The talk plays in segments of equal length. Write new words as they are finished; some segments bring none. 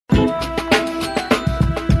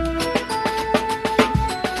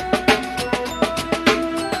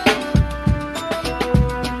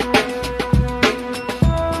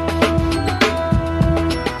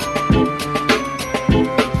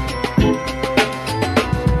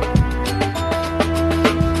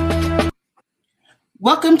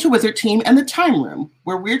Welcome to Wizard Team and the Time Room,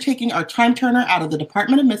 where we're taking our time turner out of the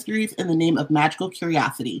Department of Mysteries in the name of magical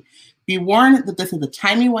curiosity. Be warned that this is a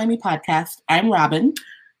timey-wimey podcast. I'm Robin.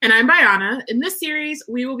 And I'm Bayana. In this series,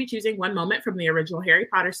 we will be choosing one moment from the original Harry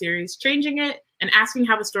Potter series, changing it, and asking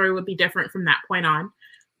how the story would be different from that point on.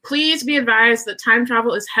 Please be advised that time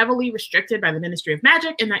travel is heavily restricted by the Ministry of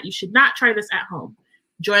Magic and that you should not try this at home.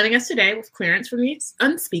 Joining us today with clearance from the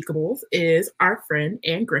Unspeakables is our friend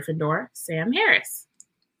and Gryffindor, Sam Harris.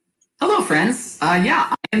 Hello, friends.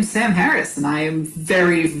 I am Sam Harris, and I am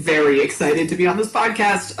very, very excited to be on this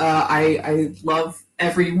podcast. I love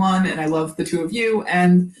everyone, and I love the two of you,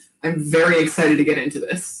 and I'm very excited to get into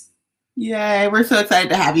this. Yay, we're so excited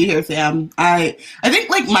to have you here, Sam. I think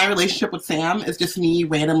like my relationship with Sam is just me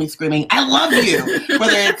randomly screaming, I love you,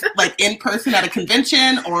 whether it's like in person at a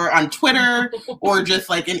convention or on Twitter or just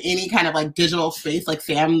like in any kind of like digital space. Like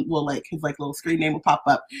Sam will like, his like little screen name will pop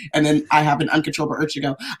up and then I have an uncontrollable urge to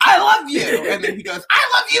go, I love you. And then he goes,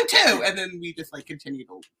 I love you too. And then we just like continue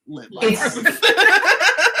to live life.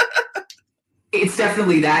 It's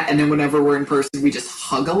definitely that. And then whenever we're in person, we just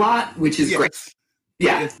hug a lot, which is great.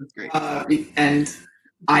 Yeah, yes, that's great. And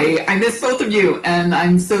I miss both of you, and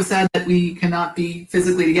I'm so sad that we cannot be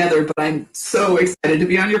physically together, but I'm so excited to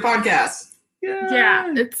be on your podcast.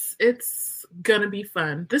 Yeah, it's gonna be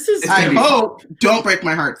fun. I hope. Don't break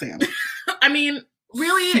my heart, Sam. I mean,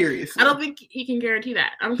 really, seriously. I don't think he can guarantee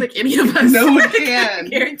that. I don't think any of us no one can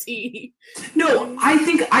guarantee. No, I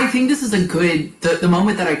think this is a good, the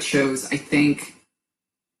moment that I chose, I think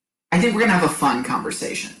we're gonna have a fun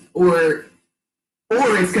conversation. Or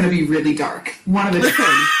it's going to be really dark. One of the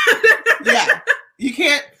two. Yeah. You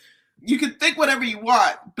can think whatever you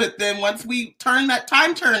want, but then once we turn that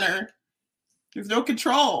time turner, there's no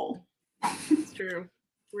control. It's true.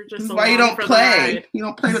 We're just this is why you don't play. You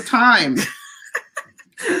don't play with time.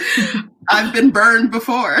 I've been burned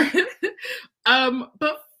before.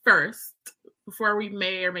 But first, before we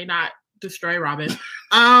may or may not destroy Robin,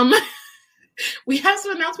 we have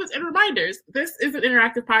some announcements and reminders. This is an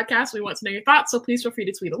interactive podcast. We want to know your thoughts, so please feel free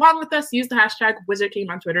to tweet along with us. Use the hashtag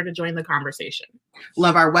WizardTeam on Twitter to join the conversation.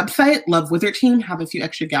 Love our website. Love Wizard Team. Have a few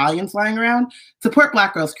extra galleons lying around. Support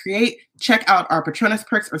Black Girls Create. Check out our Patronus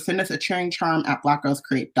perks or send us a cheering charm at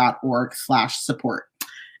blackgirlscreate.org/support.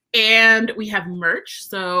 And we have merch,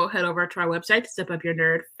 so head over to our website to step up your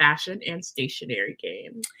nerd fashion and stationery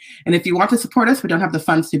game. And if you want to support us but don't have the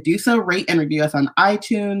funds to do so, rate and review us on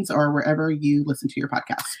iTunes or wherever you listen to your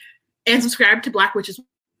podcast. And subscribe to Black Witches,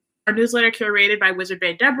 our newsletter curated by Wizard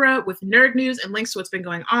Bay Deborah with nerd news and links to what's been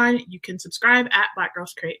going on. You can subscribe at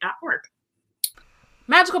blackgirlscreate.org.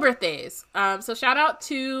 Magical birthdays. So shout out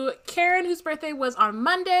to Karen, whose birthday was on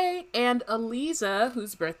Monday, and Eliza,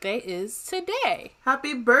 whose birthday is today.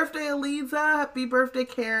 Happy birthday, Eliza. Happy birthday,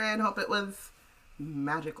 Karen. Hope it was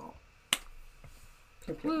magical.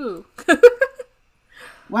 Woo.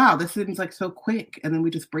 Wow, this seems like so quick. And then we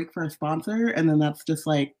just break for a sponsor, and then that's just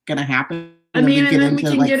like gonna happen. And then we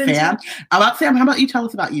can get into Sam. Sam, how about you tell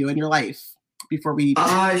us about you and your life before we,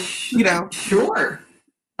 Sure.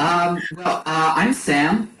 I'm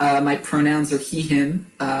Sam. My pronouns are he,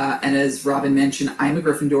 him. And as Robin mentioned, I'm a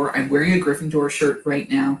Gryffindor. I'm wearing a Gryffindor shirt right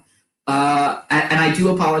now. And I do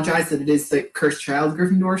apologize that it is the Cursed Child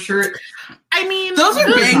Gryffindor shirt. I mean, those are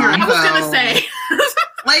bangers. I was going to say.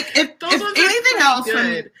 Like, if anything else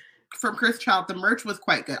from Cursed Child, the merch was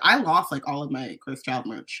quite good. I lost, like, all of my Cursed Child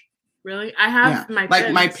merch. Really? I have my pins.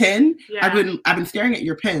 Like, my pin? Yeah. I've been staring at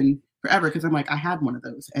your pin forever because I'm like, I had one of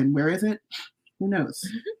those. And where is it? Who knows?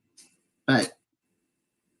 But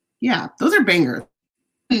yeah, those are bangers.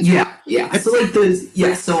 Yeah. So like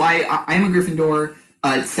so I'm a Gryffindor,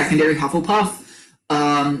 secondary Hufflepuff,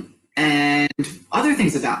 and other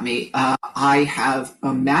things about me. I have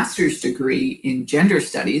a master's degree in gender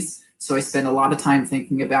studies, so I spend a lot of time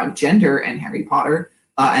thinking about gender and Harry Potter.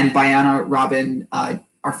 And Bayana, Robin,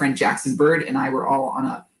 our friend Jackson Bird, and I were all on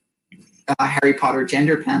a Harry Potter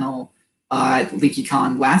gender panel at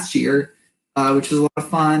LeakyCon last year. Which was a lot of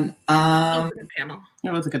fun. That was a good panel.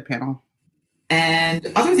 It was a good panel. And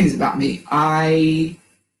other things about me. Wow,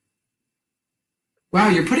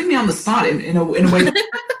 you're putting me on the spot in a way that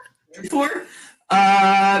before.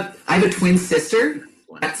 I have a twin sister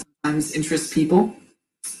that sometimes interests people.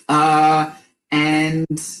 And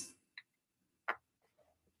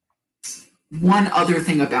one other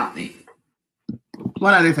thing about me.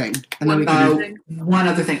 One other thing. And then one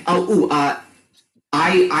other thing.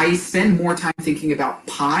 I spend more time thinking about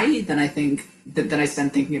pie than I spend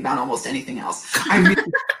thinking about almost anything else. I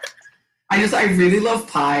really love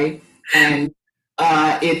pie, and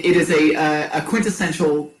it is a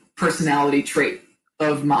quintessential personality trait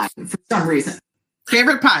of mine for some reason.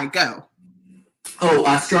 Favorite pie, go.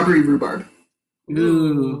 Oh, strawberry rhubarb.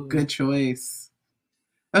 Ooh, good choice.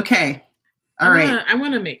 Okay. All right. I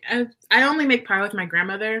want to make. I only make pie with my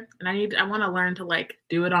grandmother, and I want to learn to like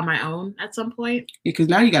do it on my own at some point. Because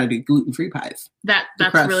now you got to do gluten-free pies. That's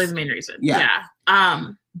really the main reason. Yeah.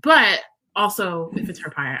 But also, if it's her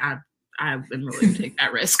pie, I am willing to take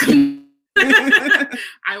that risk.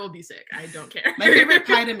 I will be sick. I don't care. My favorite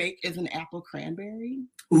pie to make is an apple cranberry.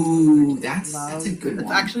 Ooh, that's a good one.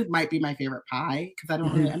 It actually might be my favorite pie because I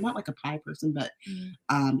don't really, I'm not like a pie person, but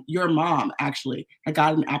your mom actually had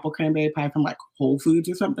got an apple cranberry pie from like Whole Foods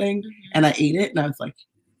or something, and I ate it and I was like,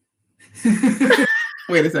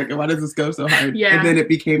 wait a second, why does this go so hard? Yeah. And then it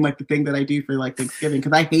became like the thing that I do for like Thanksgiving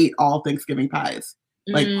because I hate all Thanksgiving pies.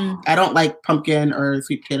 Like I don't like pumpkin or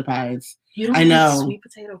sweet potato pies. You don't I know. like sweet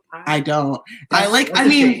potato pie? I don't. I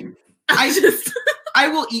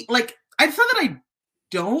will eat like it's not that I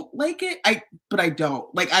don't like it. But I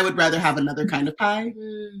don't. Like I would rather have another kind of pie.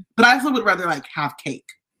 But I also would rather like have cake,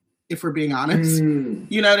 if we're being honest.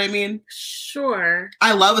 You know what I mean? Sure.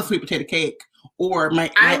 I love a sweet potato cake. Or my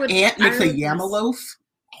aunt makes a yama loaf.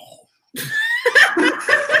 Oh.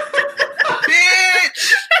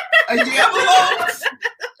 Bitch! A yama loaf?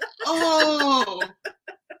 Oh.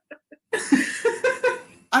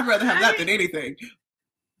 I'd rather have that than anything.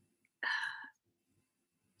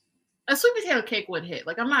 A sweet potato cake would hit.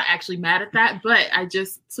 Like, I'm not actually mad at that, but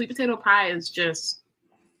sweet potato pie is just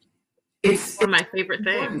it's one of my favorite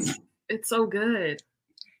things. It's so good.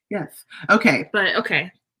 Yes. Okay. But,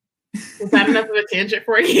 okay. Was that enough of a tangent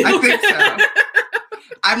for you? I think so.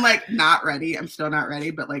 I'm like not ready. I'm still not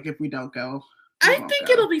ready, but like if we don't go, I think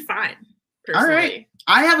it'll be fine. Personally. All right.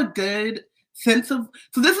 I have a good sense of,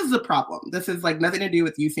 so this is the problem. This is like nothing to do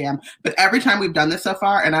with you, Sam, but every time we've done this so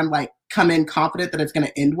far and I'm like come in confident that it's going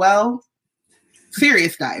to end well.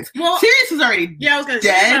 Sirius dies. Well, Sirius is already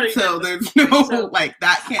dead, so there's no like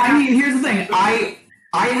that can't happen. I mean, here's the thing.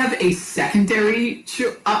 I have a secondary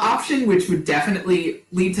option, which would definitely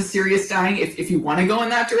lead to Sirius dying if you want to go in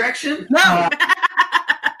that direction. No,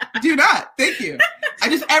 do not. Thank you. I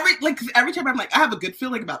just every time I'm like, I have a good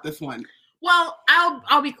feeling about this one. Well,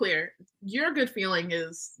 I'll be clear. Your good feeling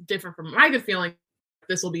is different from my good feeling.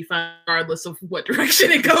 This will be fun regardless of what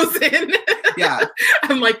direction it goes in. Yeah.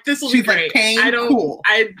 I'm like, this will be great. Like, pain, cool.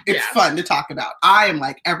 It's fun to talk about. I am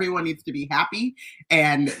like, everyone needs to be happy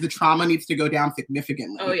and the trauma needs to go down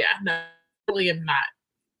significantly. Oh yeah. No, I really am not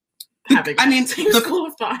having the school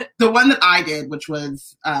of thought. The one that I did, which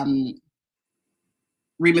was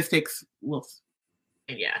Remus takes Wolf.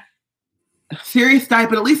 Yeah. Sirius died,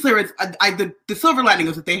 but at least there was the silver lining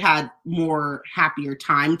was that they had more happier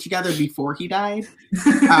time together before he died.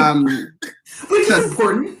 Which is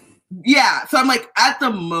important. Yeah. So I'm like, at the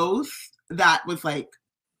most, that was like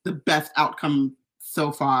the best outcome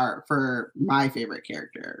so far for my favorite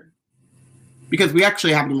character. Because we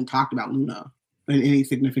actually haven't even talked about Luna in any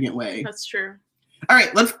significant way. That's true. All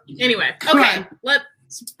right, Anyway, okay. Let's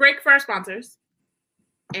break for our sponsors.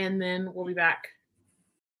 And then we'll be back.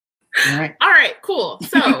 All right, cool.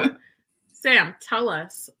 So, Sam, tell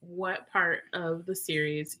us what part of the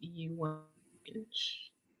series you want to finish.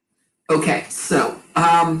 Okay, so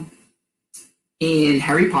in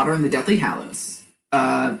Harry Potter and the Deathly Hallows,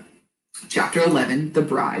 Chapter 11, The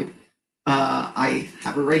Bribe, I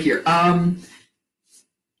have it right here.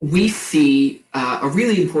 We see a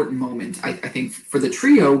really important moment, I think, for the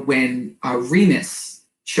trio when Remus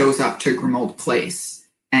shows up to Grimmauld Place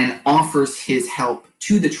and offers his help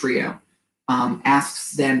to the trio,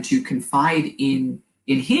 asks them to confide in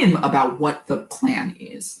him about what the plan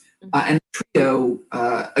is. And the trio,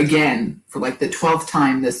 again, for like the 12th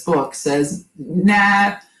time this book, says,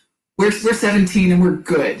 nah, we're 17 and we're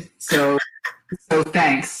good. So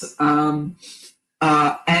thanks. And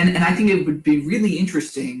I think it would be really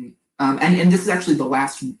interesting, and this is actually the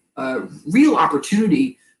last real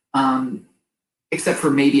opportunity, except for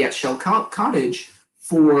maybe at Shell Cottage,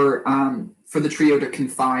 for the trio to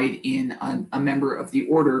confide in a member of the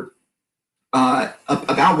Order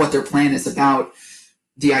about what their plan is, about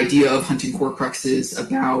the idea of hunting Horcruxes,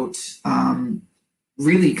 about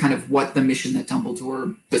really kind of what the mission that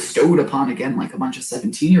Dumbledore bestowed upon, again, like a bunch of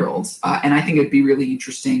 17-year-olds. And I think it'd be really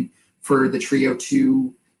interesting for the trio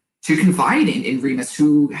to confide in Remus,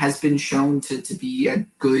 who has been shown to be a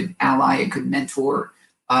good ally, a good mentor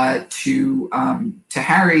to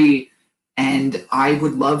Harry. And I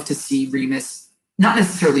would love to see Remus not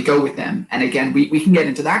necessarily go with them. And again, we can get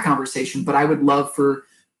into that conversation, but I would love for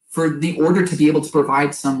the Order to be able to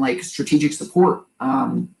provide some like strategic support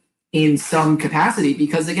in some capacity,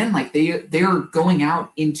 because again, like they are going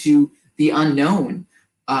out into the unknown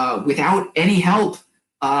without any help,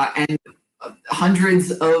 and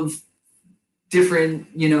hundreds of different,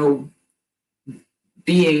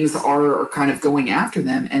 beings are kind of going after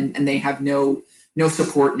them, and they have no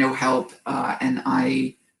support, no help. And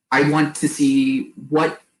I want to see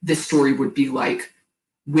what this story would be like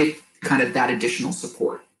with kind of that additional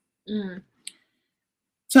support. Mm.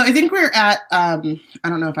 So I think we're at, I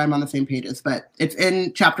don't know if I'm on the same pages, but it's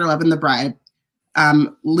in chapter 11, The Bribe.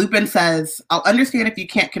 Lupin says, I'll understand if you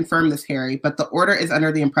can't confirm this, Harry, but the Order is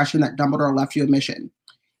under the impression that Dumbledore left you a mission.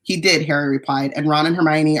 He did, Harry replied, and Ron and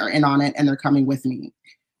Hermione are in on it, and they're coming with me.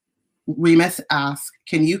 Remus asked,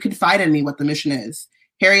 can you confide in me what the mission is?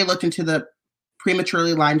 Harry looked into the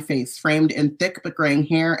prematurely lined face, framed in thick but graying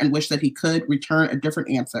hair, and wished that he could return a different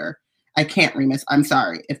answer. I can't, Remus. I'm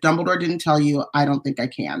sorry. If Dumbledore didn't tell you, I don't think I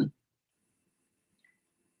can.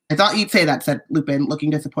 I thought you'd say that, said Lupin, looking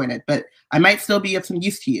disappointed, but I might still be of some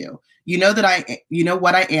use to you. You know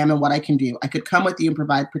what I am and what I can do. I could come with you and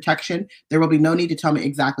provide protection. There will be no need to tell me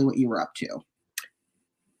exactly what you were up to.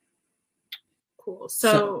 Cool.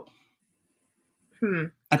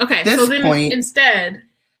 Okay, this so then point, instead,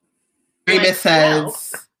 Remus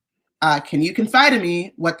says, can you confide in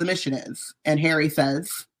me what the mission is? And Harry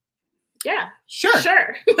says, yeah, sure.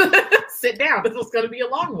 Sit down. This is going to be a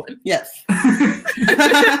long one. Yes.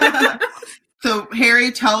 So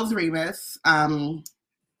Harry tells Remus,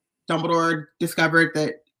 Dumbledore discovered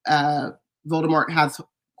that Voldemort has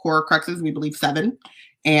Horcruxes, we believe 7,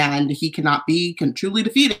 and he cannot be truly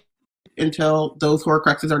defeated until those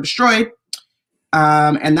Horcruxes are destroyed.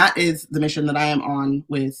 And that is the mission that I am on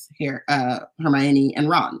with Hermione and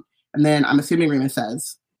Ron. And then I'm assuming Remus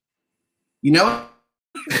says,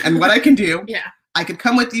 and what I can do, yeah, I could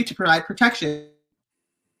come with you to provide protection.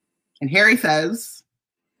 And Harry says,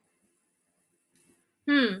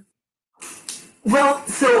 Well,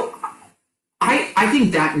 so I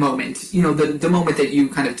think that moment, the moment that you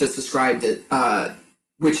kind of just described, it,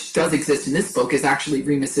 which does exist in this book, is actually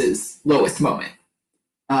Remus's lowest moment.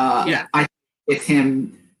 Yeah. I think it's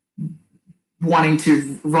him wanting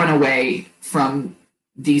to run away from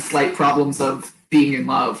the slight problems of being in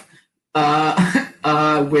love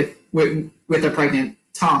with a pregnant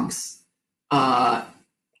Tonks.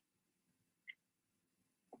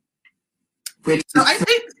 Which so I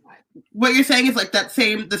think what you're saying is like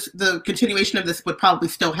the continuation of this would probably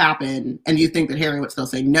still happen, and you think that Harry would still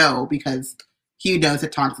say no because he knows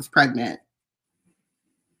that Tonks is pregnant.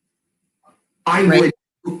 I would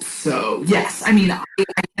hope so. Yes. I mean, I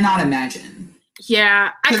cannot imagine.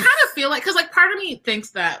 Yeah, I kind of feel like, because like part of me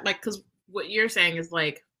thinks that, like, because what you're saying is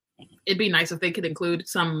like, it'd be nice if they could include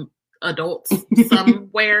some adults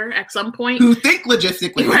somewhere at some point who think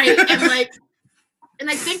logistically, right? And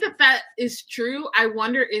I think that is true. I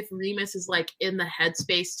wonder if Remus is like in the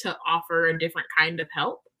headspace to offer a different kind of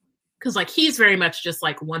help, because like he's very much just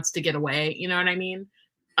like wants to get away. You know what I mean?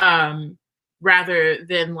 Rather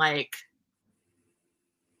than like,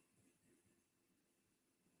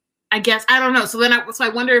 I guess, I don't know. So I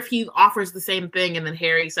wonder if he offers the same thing and then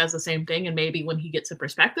Harry says the same thing, and maybe when he gets a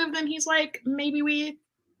perspective, then he's like, maybe we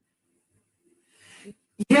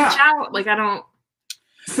reach out. Like, I don't.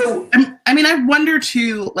 So I mean, I wonder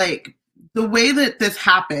too, like the way that this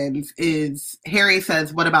happens is Harry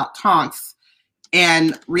says, what about Tonks?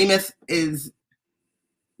 And Remus is,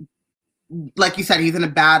 like you said, he's in a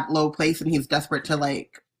bad, low place and he's desperate to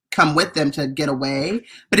like come with them to get away.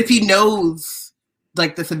 But if he knows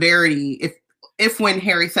like the severity, if when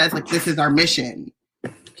Harry says like, this is our mission,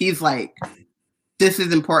 he's like, this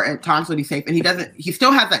is important, Tonks will be safe. And he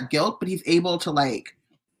still has that guilt, but he's able to like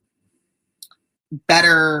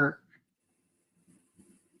better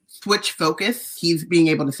switch focus. He's being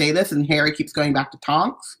able to say this and Harry keeps going back to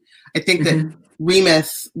Tonks. I think that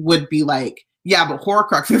Remus would be like, yeah, but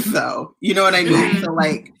Horcruxes though, you know what I mean? So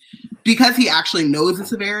like, because he actually knows the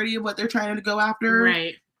severity of what they're trying to go after,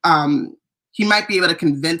 right? He might be able to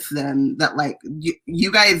convince them that like,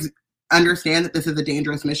 you guys understand that this is a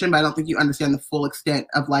dangerous mission, but I don't think you understand the full extent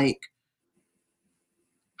of like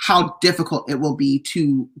how difficult it will be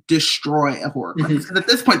to destroy a Horcrux. Because at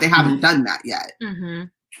this point, they haven't done that yet.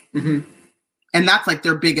 And that's like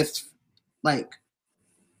their biggest like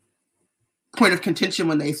point of contention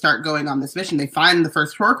when they start going on this mission. They find the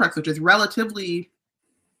first Horcrux, which is relatively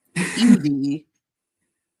easy.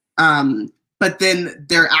 But then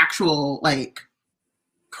their actual like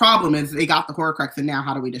problem is they got the Horcrux and now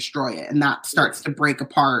how do we destroy it? And that starts to break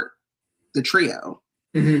apart the trio.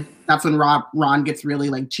 That's when Ron gets really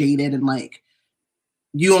like jaded and like,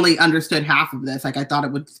 you only understood half of this. Like I thought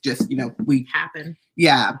it would just, we happen.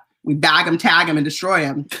 Yeah. We bag him, tag him, and destroy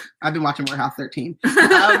him. I've been watching Warehouse 13.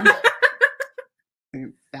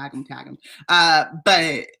 tag him.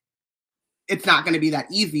 But it's not going to be that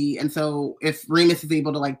easy. And so if Remus is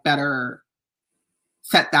able to like better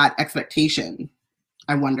set that expectation,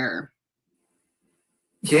 I wonder.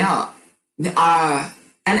 Yeah. And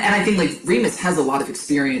I think like Remus has a lot of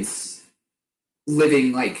experience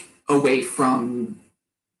living like away from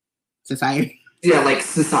society. Yeah, like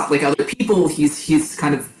society, like other people. He's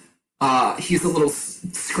kind of he's a little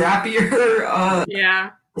scrappier.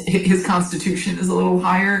 Yeah. His constitution is a little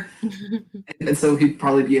higher, and so he'd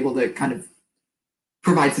probably be able to kind of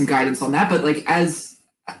provide some guidance on that. But like as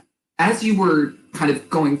you were kind of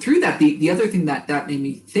going through that, the other thing that made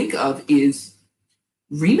me think of is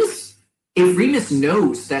Remus. If Remus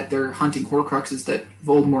knows that they're hunting Horcruxes, that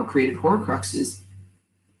Voldemort created Horcruxes,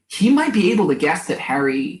 he might be able to guess that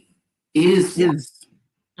Harry is.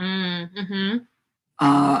 Mm-hmm.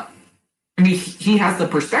 I mean, he has the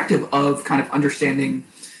perspective of kind of understanding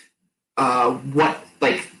what,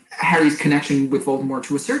 like, Harry's connection with Voldemort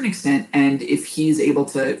to a certain extent, and if he's able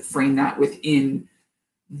to frame that within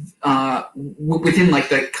like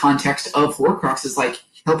the context of Horcruxes, like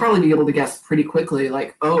he'll probably be able to guess pretty quickly,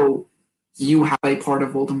 like, oh, you have a part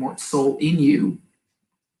of Voldemort's soul in you.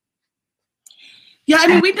 Yeah, I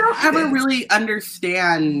mean, we don't ever really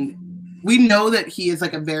understand. We know that he is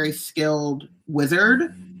like a very skilled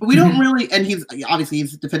wizard, but we don't really, and he's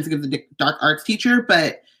defensive of the dark arts teacher,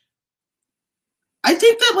 but I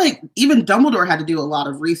think that like even Dumbledore had to do a lot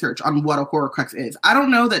of research on what a Horcrux is. I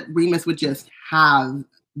don't know that Remus would just have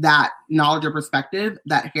that knowledge or perspective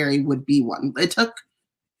that Harry would be one. It took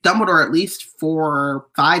Dumbledore at least 4 or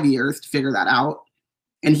 5 years to figure that out,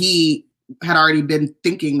 and he had already been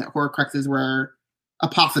thinking that Horcruxes were a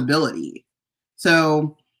possibility.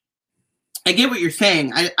 So I get what you're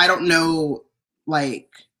saying. I don't know, like,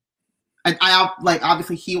 I like,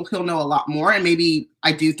 obviously he'll know a lot more, and maybe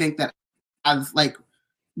I do think that as like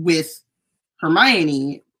with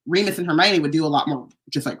Hermione, Remus and Hermione would do a lot more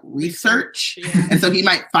just like research, and so he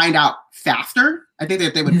might find out faster. I think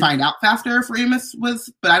that they would find out faster if Remus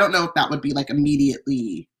was, but I don't know if that would be like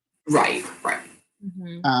immediately right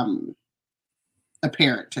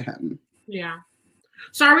apparent to him. Yeah.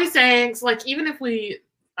 So are we saying, so like, even if we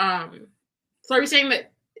so are we saying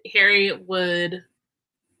that Harry would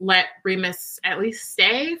let Remus at least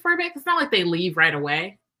stay for a bit? It's not like they leave right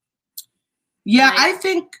away. Yeah, like, I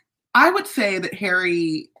think I would say that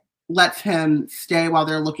Harry lets him stay while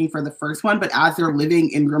they're looking for the first one, but as they're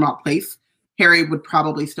living in Grimmauld Place, Harry would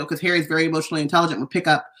probably still, because Harry's very emotionally intelligent, would pick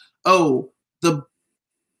up, oh, the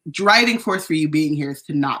driving force for you being here is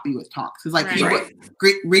to not be with Tonks. It's like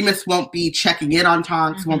Remus won't be checking in on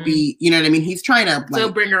Tonks, won't be, you know what I mean? He's trying to like,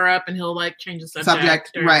 he'll bring her up and he'll like change the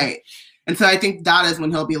subject. Right. And so I think that is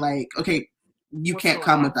when he'll be like, okay, you can't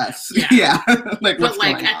come with us. Yeah. Like, but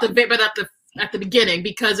like at the beginning,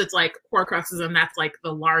 because it's like Horcruxes and that's like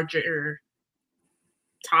the larger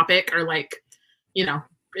topic, or like, you know,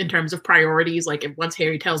 in terms of priorities, like if once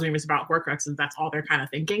Harry tells Remus about Horcruxes, that's all they're kind of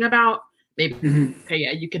thinking about. Maybe, okay,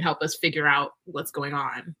 yeah, you can help us figure out what's going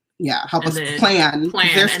on. Yeah, help us plan. And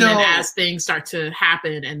then as things start to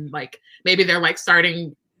happen, and like maybe they're like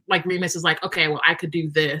starting, like Remus is like, okay, well, I could do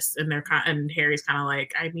this, and and Harry's kind of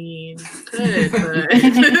like, I mean, could,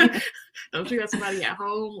 but don't you got somebody at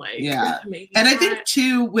home? Like, yeah, maybe and not. I think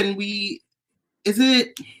too when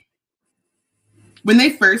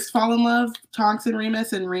they first fall in love, Tonks and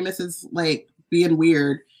Remus is like being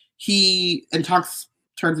weird. And Tonks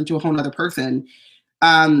turns into a whole other person.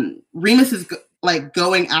 Remus is like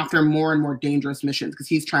going after more and more dangerous missions because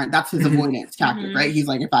he's trying. That's his avoidance tactic, right? He's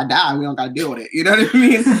like, if I die, we don't got to deal with it. You know what I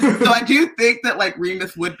mean? So I do think that like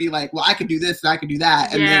Remus would be like, well, I could do this and I could do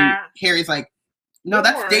that, and then Harry's like, no,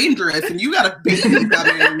 that's dangerous, and you got a baby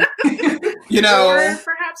coming. You know, or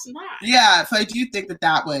perhaps not. Yeah, so I do think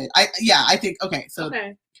that would. I think okay. So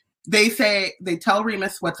they tell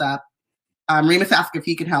Remus what's up. Remus asks if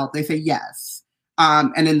he can help. They say yes.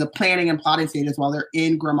 And in the planning and plotting stages, while they're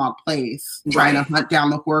in Grimmauld Place trying to hunt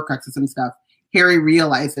down the Horcruxes and stuff, Harry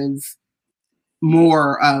realizes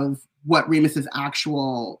more of what Remus's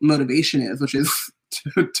actual motivation is, which is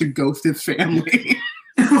to ghost his family.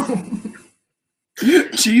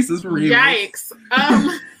 Jesus, Remus. Yikes.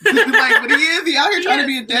 Like, but he out here trying to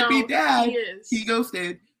be a deadbeat dad. He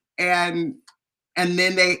ghosted. And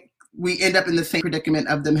then we end up in the same predicament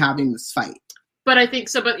of them having this fight. But I think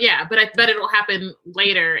so, but it'll happen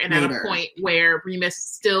later and at a point where Remus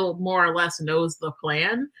still more or less knows the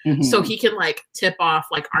plan. So he can like tip off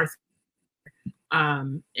like Arthur.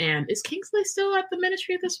 And is Kingsley still at the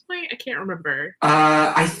Ministry at this point? I can't remember.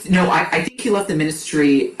 I think he left the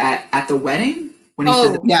Ministry at the wedding. when he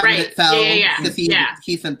said, Yeah, right. when it fell, Yeah. because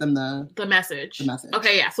he sent them the message. The message.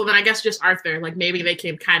 Okay, yeah. So then I guess just Arthur, like maybe they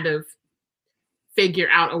can kind of figure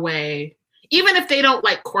out a way. Even if they don't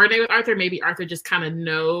like coordinate with Arthur, maybe Arthur just kind of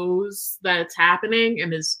knows that it's happening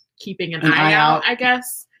and is keeping an eye out, I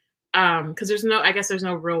guess. Because there's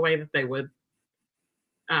no real way that they would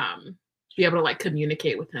be able to like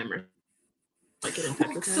communicate with him or like get in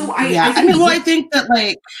touch with him. So I think that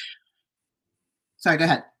like. Sorry, go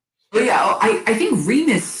ahead. But yeah, I think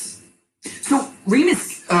Remus. So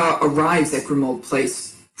Remus arrives at Grimmauld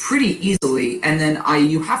Place pretty easily, and then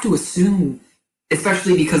you have to assume,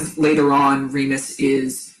 especially because later on Remus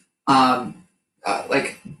is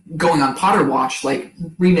like going on Potter Watch. Like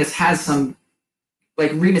Remus is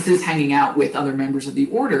hanging out with other members of the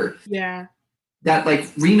Order. Yeah. That like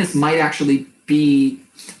Remus might actually be,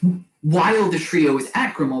 while the trio is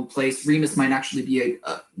at Grimmauld Place, Remus might actually be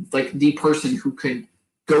like the person who could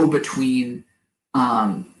go between,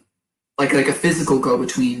 like a physical go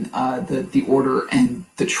between the Order and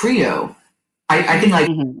the trio. I think like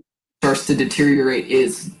starts to deteriorate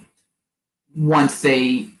is once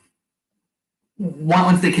they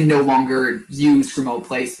can no longer use Grimmauld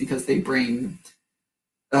Place because they bring.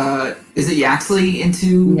 Is it Yaxley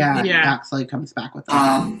into? Yeah. Yaxley comes back with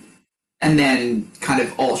them. And then kind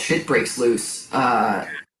of all shit breaks loose. Do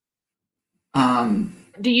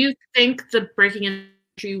you think the breaking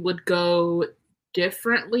entry would go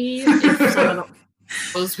differently if some of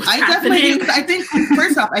those was happening? I think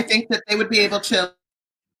first off, I think that they would be able to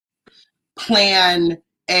plan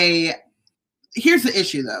a. Here's the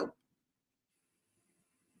issue, though.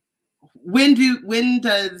 When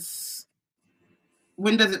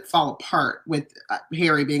does it fall apart with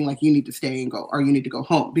Harry being like, you need to stay and go, or you need to go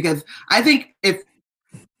home? Because I think if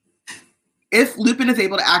Lupin is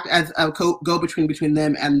able to act as a go-between between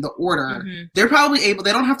them and the Order, they're probably able,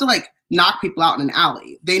 they don't have to like knock people out in an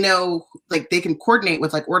alley. They know, like, they can coordinate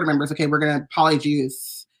with like Order members. Okay, we're going to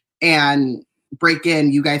polyjuice and break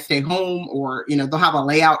in, you guys stay home, or, you know, they'll have a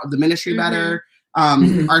layout of the Ministry better.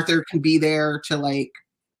 Arthur can be there to like,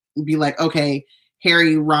 be like, okay,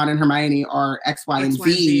 Harry, Ron, and Hermione are X, Y, and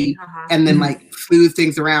Z, and then like smooth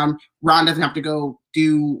things around. Ron doesn't have to go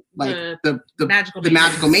do like the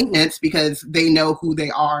magical maintenance because they know who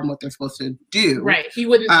they are and what they're supposed to do. Right. He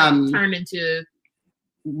wouldn't like, turn into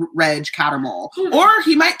Reg Cattermole, or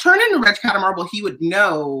he might turn into Reg Cattermole, but he would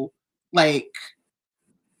know, like,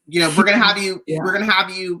 you know, we're gonna have you, we're gonna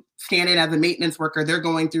have you stand in as a maintenance worker. They're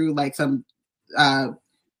going through like some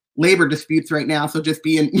labor disputes right now, so just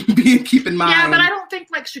keep in mind. Yeah, but I don't think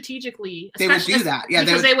like strategically they would do that. Yeah,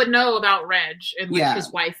 because they would know about Reg and like,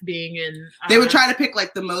 his wife being in. They would try to pick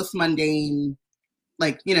like the most mundane,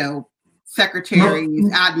 like, you know,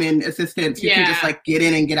 secretaries, admin assistants who can just like get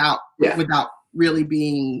in and get out without really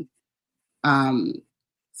being.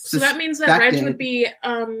 So that means that Reg would be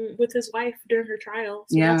with his wife during her trial.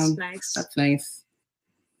 So that's nice. That's nice.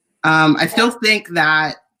 I still think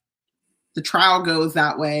that the trial goes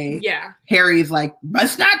that way. Yeah. Harry's like,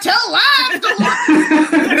 must not tell lies.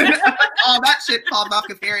 All that shit falls off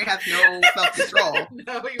because Harry has no self-control.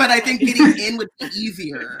 But I think getting in would be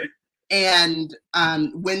easier. And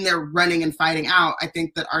when they're running and fighting out, I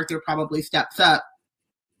think that Arthur probably steps up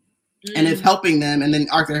and is helping them. And then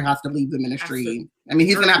Arthur has to leave the Ministry. I mean,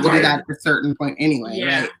 he's going to have to do that at a certain point anyway,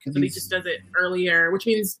 right? But he just does it earlier, which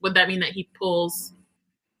means, would that mean that he pulls...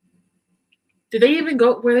 Did they even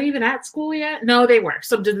were they even at school yet? No, they were.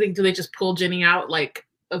 So do they just pull Ginny out like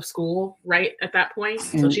of school right at that point?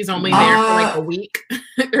 So she's only there for like a week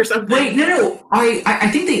or something. Wait, no. I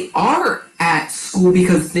think they are at school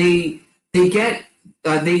because they get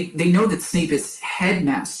they know that Snape is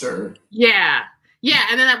headmaster. Yeah. Yeah,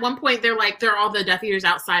 and then at one point they're all the Death Eaters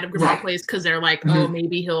outside of Grimmauld Place because they're like, oh,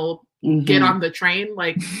 maybe he'll get on the train.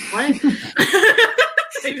 Like, what?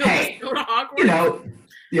 Maybe he'll just go to Hogwarts. You know.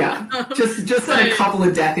 Yeah, just a couple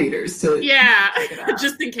of Death Eaters to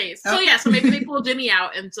just in case. So so maybe they pull Ginny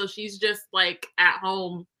out, and so she's just like at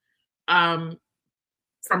home, from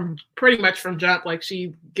pretty much from jump. Like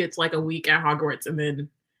she gets like a week at Hogwarts and then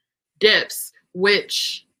dips,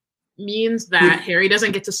 which means that Harry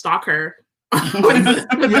doesn't get to stalk her with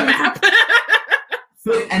the map.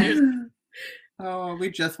 Oh, we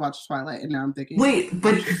just watched Twilight, and now I'm thinking. Wait,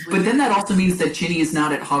 but then that also means that Ginny is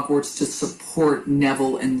not at Hogwarts to support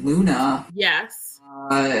Neville and Luna. Yes.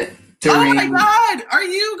 During... Oh my God! Are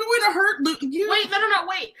you going to hurt Luna? Wait, no,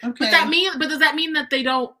 wait. Okay. But does that mean that they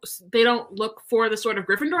don't look for the Sword of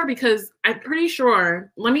Gryffindor? Because I'm pretty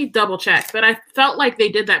sure. Let me double check. But I felt like they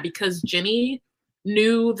did that because Ginny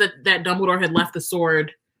knew that Dumbledore had left the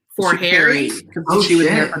sword for Harry. Because she was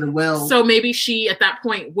there for the will. So maybe she at that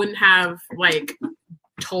point wouldn't have like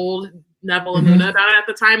told Neville and Luna about it at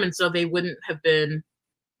the time, and so they wouldn't have been.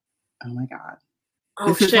 Oh my god! Oh,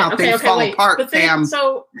 this shit. is how things fall apart, Sam.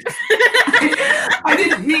 So I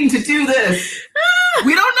didn't mean to do this.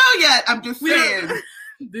 We don't know yet. I'm just saying.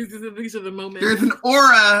 These are the moments. There's an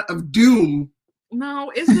aura of doom.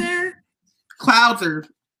 No, is there? Clouds are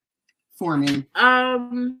forming.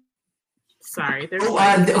 Sorry. There's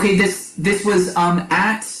okay. This was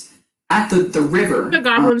at the river. The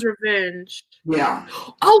Goblin's Revenge. Yeah.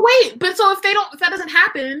 Oh wait, but so if that doesn't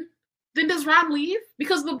happen, then does Ron leave?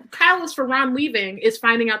 Because the catalyst for Ron leaving is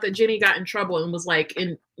finding out that Ginny got in trouble and was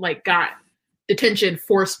got detention,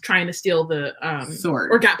 forced trying to steal the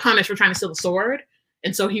sword, or got punished for trying to steal the sword,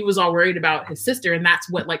 and so he was all worried about his sister, and that's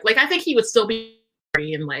what like I think he would still be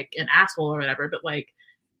and like an asshole or whatever, but like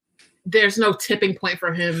there's no tipping point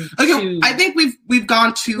for him. Okay, I think we've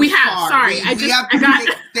gone too far. Sorry, I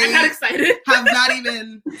got excited. Have not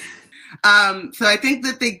even. So I think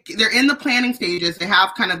that they're in the planning stages. They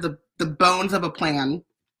have kind of the bones of a plan.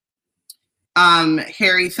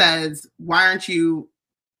 Harry says, "Why aren't you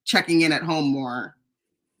checking in at home more?"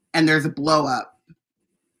 And there's a blow up,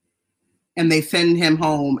 and they send him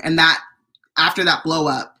home. And that after that blow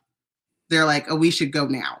up, they're like, "Oh, we should go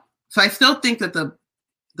now." So I still think that the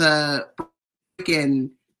break-in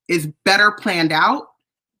is better planned out,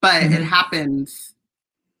 but it happens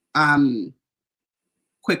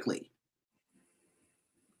quickly.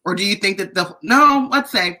 Or do you think that no.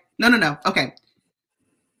 Okay.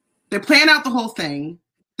 They plan out the whole thing.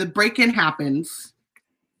 The break-in happens.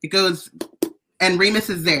 It goes, and Remus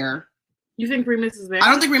is there. You think Remus is there? I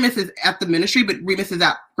don't think Remus is at the Ministry, but Remus is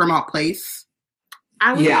at Grimmauld Place.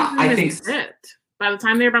 I think so. By the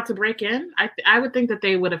time they're about to break in, I would think that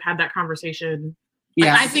they would have had that conversation.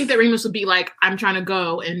 Yeah, I think that Remus would be like, "I'm trying to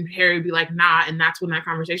go," and Harry would be like, "Nah," and that's when that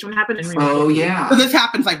conversation would happen. And Remus So this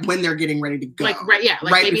happens like when they're getting ready to go, right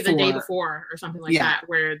maybe the day before or something like that.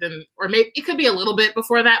 Where then, or maybe it could be a little bit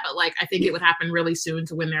before that, but like I think it would happen really soon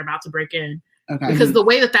to when they're about to break in. Okay, because the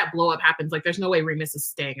way that blow up happens, like there's no way Remus is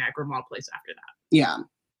staying at Grimmauld Place after that. Yeah,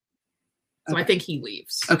 so I think he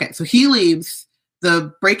leaves. Okay, so he leaves.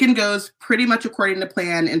 The break-in goes pretty much according to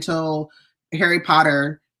plan until Harry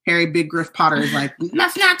Big Griff Potter is like,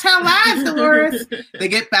 "Let's not tell lies, Dolores." They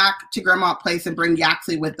get back to Grimmauld Place and bring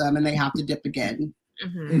Yaxley with them, and they have to dip again.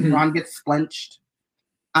 Ron gets splinched.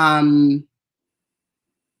 We're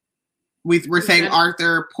saying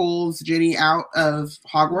Arthur pulls Ginny out of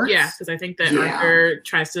Hogwarts. Yeah, because I think that Arthur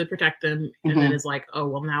tries to protect them, and then is like, "Oh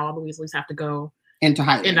well, now all the Weasleys have to go into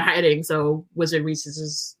hiding." So Wizard Reese's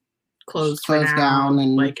is closed down,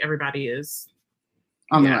 and like everybody is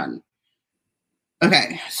on the run.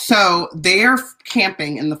 Okay, so they're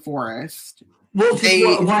camping in the forest. Well,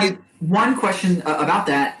 one question about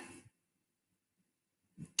that: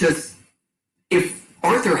 if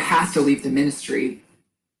Arthur has to leave the Ministry,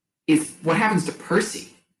 what happens to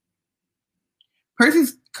Percy?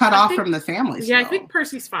 Percy's cut off from the family. Yeah, I think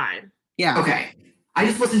Percy's fine. Yeah. Okay, I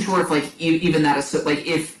just wasn't sure if like even that is like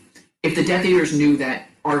if the Death Eaters knew that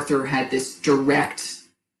Arthur had this direct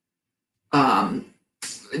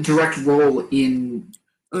role in.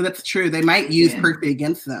 Oh, that's true. They might use Percy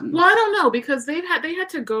against them. Well, I don't know because they had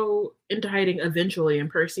to go into hiding eventually, and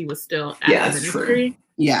Percy was still at the Ministry. True.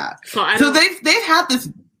 Yeah. So they've had this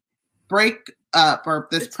break up or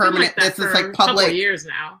this permanent. This is like public couple years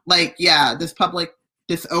now. Like this public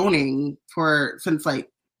disowning since like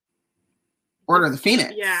Order of the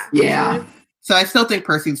Phoenix. Yeah. Yeah. So I still think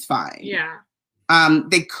Percy's fine. Yeah.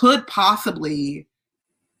 They could possibly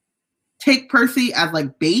take Percy as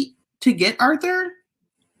like bait to get Arthur.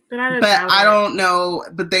 But I don't know.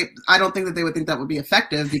 But I don't think that they would think that would be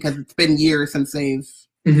effective because it's been years since they've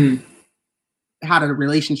had a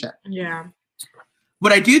relationship. Yeah.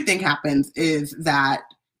 What I do think happens is that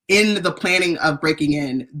in the planning of breaking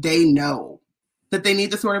in, they know that they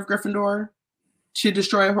need the Sword of Gryffindor to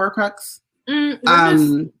destroy a Horcrux.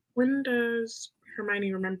 When does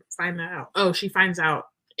Hermione find that out? Oh, she finds out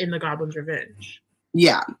in the Goblin's Revenge.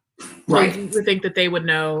 Yeah. Right. So you would think that they would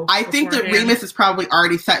know. I think that Remus is probably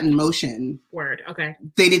already set in motion. Word. Okay.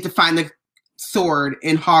 They need to find the sword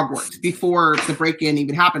in Hogwarts before the break-in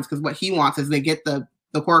even happens, because what he wants is they get the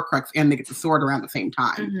Horcrux and they get the sword around the same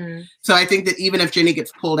time. So I think that even if Ginny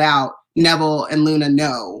gets pulled out, Neville and Luna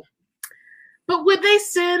know. But would they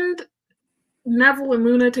send Neville and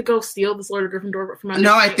Luna to go steal the Sword of Gryffindor from under?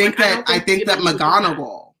 No, I think that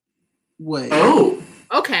McGonagall would. Oh.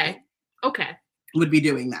 Okay. Would be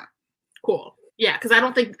doing that. Cool. Yeah, because I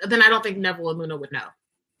don't think Neville and Luna would know.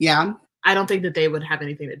 Yeah. I don't think that they would have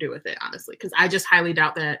anything to do with it, honestly, because I just highly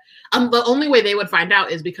doubt that. The only way they would find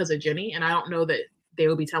out is because of Ginny, and I don't know that they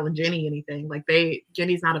would be telling Ginny anything. Like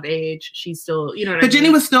Ginny's not of age. She's still, you know what I mean? But Ginny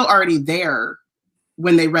was still already there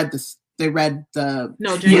when they read this. They read the.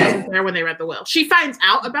 No, Ginny wasn't there when they read the will. She finds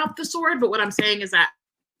out about the sword, but what I'm saying is that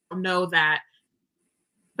I know that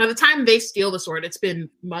by the time they steal the sword, it's been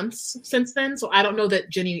months since then. So I don't know that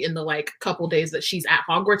Ginny, in the like couple days that she's at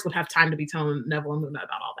Hogwarts, would have time to be telling Neville and Luna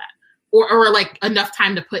about all that, or like enough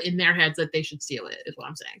time to put in their heads that they should steal it. Is what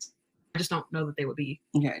I'm saying. I just don't know that they would be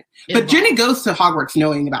okay. involved. But Ginny goes to Hogwarts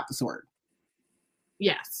knowing about the sword.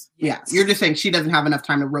 Yes. Yeah, you're just saying she doesn't have enough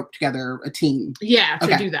time to rope together a team. Yeah,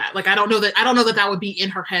 to do that. Like I don't know that would be in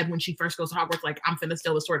her head when she first goes to Hogwarts. Like I'm finna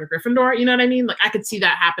steal the sword of Gryffindor. You know what I mean? Like I could see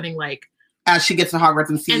that happening. Like as she gets to Hogwarts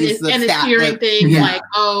and sees and is hearing things like,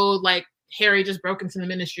 oh, like Harry just broke into the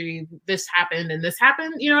Ministry. This happened and this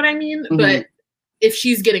happened. You know what I mean? Mm-hmm. But if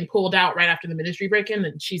she's getting pulled out right after the Ministry break-in,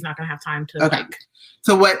 then she's not gonna have time to like.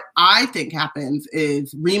 So what I think happens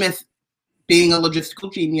is Remus, being a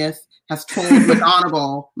logistical genius, has told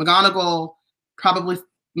McGonagall, probably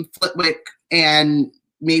Flitwick, and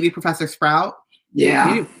maybe Professor Sprout.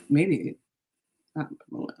 Yeah. Maybe. Not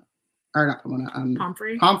Pomona.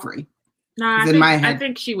 Pomfrey. Nah, I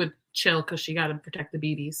think she would chill because she got to protect the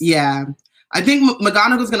BBs. Yeah. I think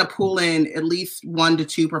McGonagall's going to pull in at least 1 to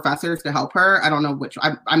 2 professors to help her. I don't know which.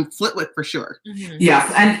 I'm Flitwick for sure. Mm-hmm.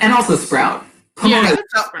 Yeah, and also Sprout. Pomona.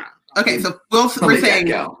 Yeah, Sprout. Okay, so we're saying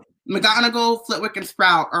McGonagall, Flitwick, and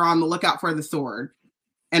Sprout are on the lookout for the sword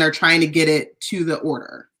and are trying to get it to the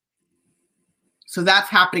Order. So that's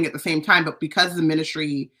happening at the same time, but because the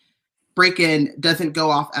Ministry break-in doesn't go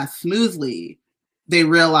off as smoothly, they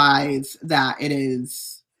realize that it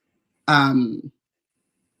is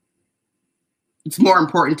it's more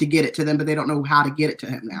important to get it to them, but they don't know how to get it to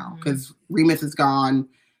him now because Remus is gone.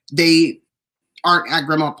 They aren't at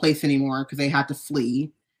Grimmauld Place anymore because they had to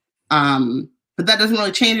flee. But that doesn't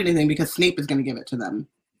really change anything because Snape is going to give it to them.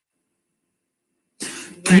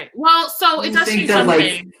 Right. Well, so it does change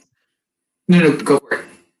something. No, go for it.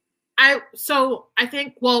 I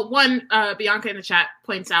think, one, Bianca in the chat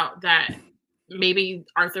points out that maybe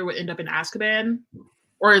Arthur would end up in Azkaban.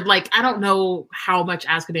 Or, like, I don't know how much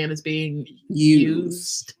Azkaban is being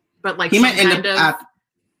used. But, like, he might end up at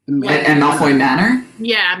Malfoy Manor?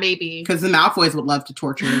 Yeah, maybe. Because the Malfoys would love to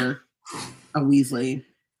torture a Weasley.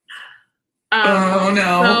 Oh,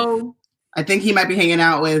 no. So, I think he might be hanging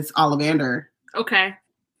out with Ollivander. Okay.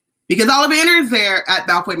 Because Ollivander is there at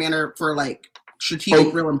Malfoy Manor for, like,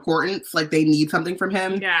 strategic real importance. Like, they need something from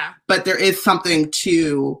him. Yeah. But there is something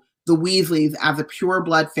to the Weasleys as a pure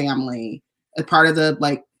blood family, as part of the,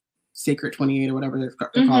 like, Sacred 28 or whatever they're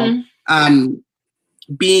called,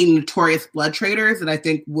 being notorious blood traders that I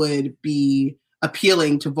think would be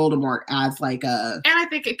appealing to Voldemort as, like, a... And I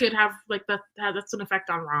think it could have, like, that's an effect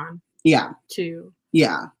on Ron. Yeah. Too.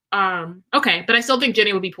 Yeah. Okay, but I still think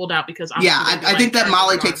Ginny would be pulled out because I think that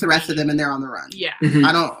Molly takes the rest of them and they're on the run. Yeah. Mm-hmm.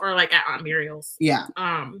 I don't or like at Aunt Muriel's. Yeah.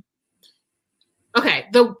 Okay.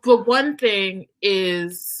 The one thing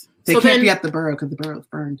is they can't be at the Burrow because the Burrow's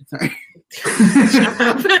burned. Sorry.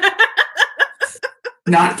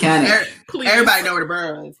 Not canon. Everybody know where the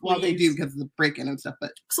Burrow is. Well, they do because of the break-in and stuff.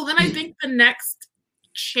 But so then I think the next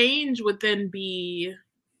change would then be,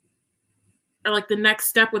 or like the next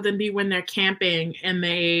step would then be when they're camping and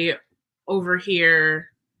they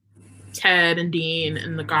overhear Ted and Dean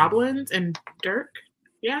and the goblins and Dirk.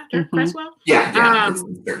 Yeah, Dirk Cresswell. Yeah,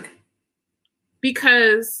 Dirk.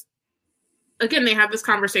 Because again, they have this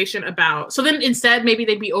conversation about. So then instead, maybe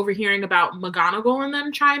they'd be overhearing about McGonagall and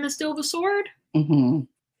them trying to steal the sword. Mm-hmm.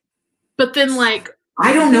 But then, like,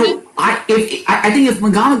 I don't know. I think if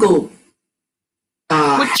McGonagall.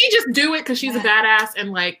 Would she just do it because she's a badass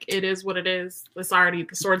and like it is what it is? It's already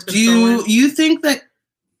the sword's been stolen. Do you think that?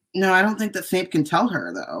 No, I don't think that Snape can tell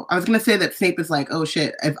her though. I was gonna say that Snape is like, oh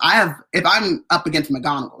shit, if I'm up against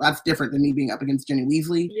McGonagall, that's different than me being up against Ginny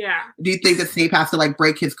Weasley. Yeah. Do you think that Snape has to like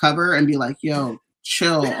break his cover and be like, yo,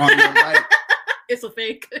 chill on your like, it's a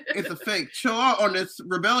fake. It's a fake. Chill out on this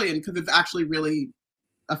rebellion because it's actually really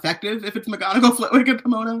effective if it's McGonagall, Flitwick, and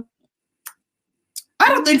Pomona. I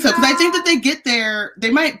don't think so, because I think that they get there, they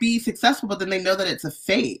might be successful, but then they know that it's a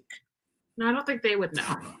fake. No, I don't think they would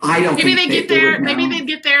know. I don't. Maybe they get there. Maybe they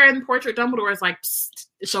get there, and Portrait Dumbledore is like,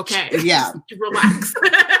 "It's okay. Yeah, relax.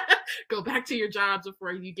 Go back to your jobs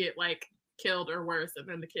before you get like killed or worse, and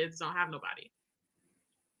then the kids don't have nobody."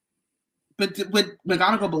 But would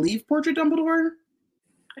McGonagall believe Portrait Dumbledore?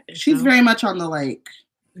 She's so. Very much on the like.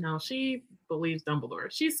 No, she believes Dumbledore.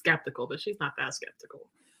 She's skeptical, but she's not that skeptical.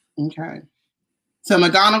 Okay. So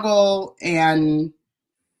McGonagall and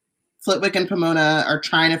Flitwick and Pomona are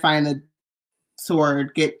trying to find the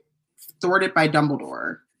sword, get thwarted by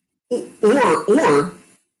Dumbledore. Or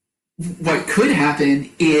what could happen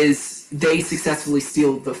is they successfully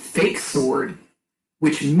steal the fake sword,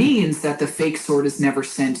 which means that the fake sword is never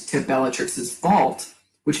sent to Bellatrix's vault,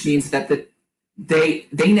 which means that they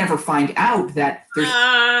never find out that there's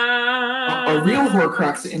a real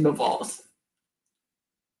Horcrux in the vault.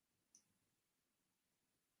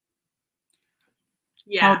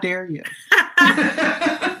 Yeah. How dare you?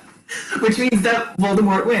 Which means that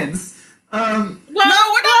Voldemort wins. No, we're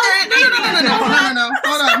not there. No.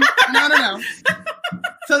 Hold on. No.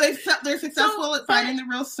 So they're successful at finding the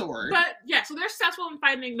real sword. But yeah, so they're successful in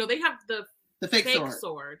finding. No, they have the fake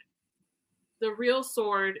sword. The real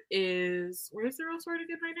sword is, where's the real sword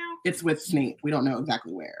again right now? It's with Snape. We don't know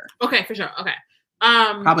exactly where. Okay, for sure. Okay.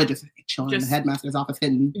 Probably just chilling in the headmaster's office,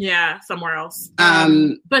 hidden. Yeah, somewhere else.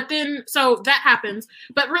 But then, so that happens.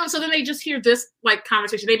 But really, so then they just hear this like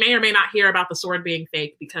conversation. They may or may not hear about the sword being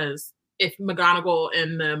fake, because if McGonagall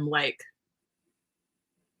and them like,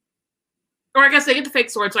 or I guess they get the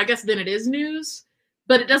fake sword, so I guess then it is news.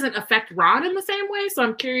 But it doesn't affect Ron in the same way. So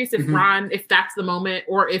I'm curious if Ron, if that's the moment,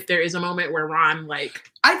 or if there is a moment where Ron like.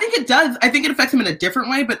 I think it does. I think it affects him in a different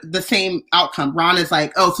way, but the same outcome. Ron is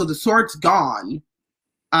like, oh, so the sword's gone.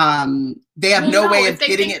 They have no way of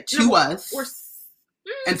getting it to us.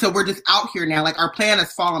 And so we're just out here now. Like, our plan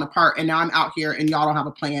has fallen apart, and now I'm out here and y'all don't have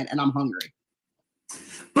a plan and I'm hungry.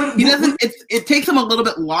 But he doesn't, it takes him a little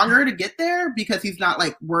bit longer to get there because he's not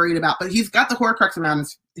like worried about, but he's got the Horcrux around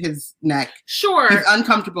his neck. Sure. He's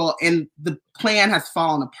uncomfortable and the plan has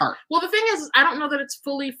fallen apart. Well, the thing is, I don't know that it's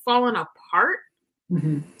fully fallen apart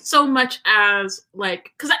so much as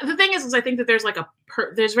like, because the thing is I think that there's like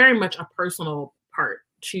there's very much a personal part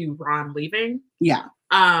to Ron leaving. Yeah.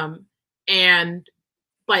 And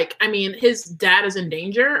like, I mean, his dad is in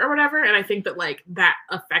danger or whatever, and I think that like that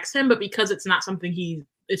affects him, but because it's not something he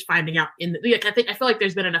is finding out in the, like, I feel like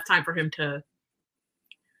there's been enough time for him to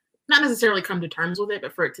not necessarily come to terms with it,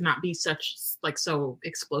 but for it to not be such like so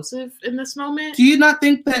explosive in this moment. Do you not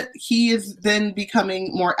think that he is then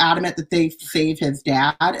becoming more adamant that they save his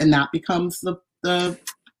dad, and that becomes the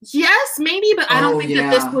Yes, maybe, but I don't think that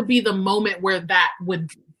this would be the moment where that would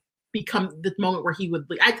become the moment where he would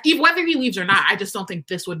leave. Whether he leaves or not, I just don't think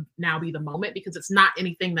this would now be the moment, because it's not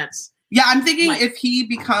anything that's. Yeah, I'm thinking like, if he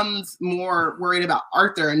becomes more worried about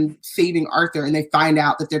Arthur and saving Arthur, and they find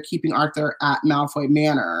out that they're keeping Arthur at Malfoy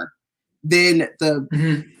Manor, then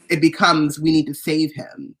it becomes, we need to save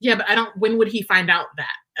him. Yeah, but when would he find out that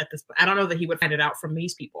at this point? I don't know that he would find it out from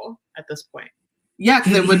these people at this point. Yeah,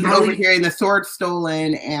 because it would be overhearing the sword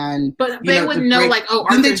stolen, and but they wouldn't know like, oh,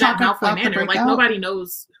 Arthur's at Malfoy Manor. Like nobody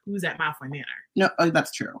knows who's at Malfoy Manor. No,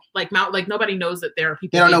 that's true. Like nobody knows that there are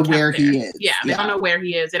people. They don't know where he is. Yeah, they don't know where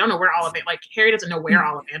he is. They don't know where Ollivander. Like Harry doesn't know where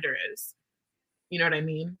Ollivander is. You know what I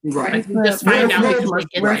mean? Right. Like, just find out.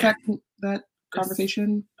 Where's that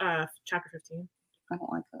conversation? Chapter 15. I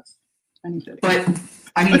don't like this. I need to. But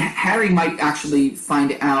I mean, Harry might actually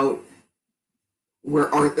find out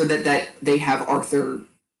where Arthur that they have Arthur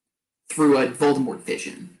through a Voldemort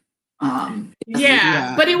vision.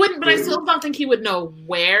 But he wouldn't. But I still don't think he would know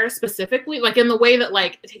where specifically. Like in the way that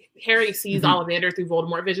like Harry sees Ollivander through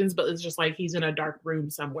Voldemort visions, but it's just like he's in a dark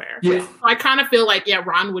room somewhere. Yeah, so I kind of feel like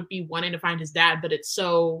Ron would be wanting to find his dad, but it's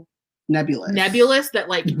so nebulous that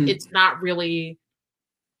like it's not really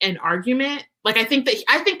an argument. Like I think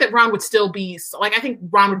that Ron would still be like, I think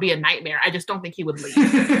Ron would be a nightmare. I just don't think he would leave.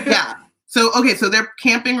 Yeah. So so they're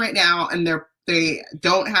camping right now, and they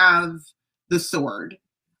don't have the sword.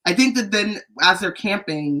 I think that then as they're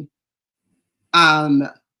camping,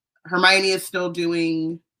 Hermione is still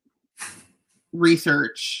doing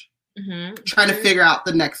research, trying to figure out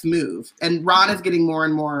the next move, and Ron is getting more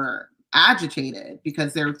and more agitated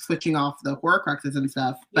because they're switching off the Horcruxes and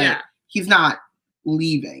stuff. But he's not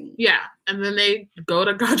leaving. Yeah, and then they go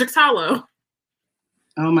to Godric's Hollow.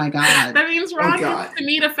 Oh my God. That means Ron gets to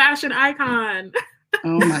meet a fashion icon.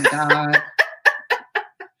 Oh my God.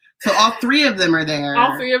 So all three of them are there.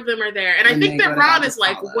 All three of them are there. And I think that Ron is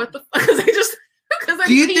like, what the fuck?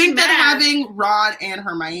 Do you think that having Ron and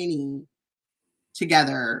Hermione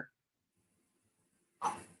together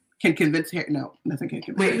can convince Harry? No, nothing can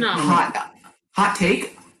convince Harry. Wait, no. Hot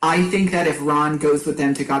take. I think that if Ron goes with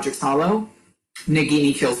them to Godric's Hollow,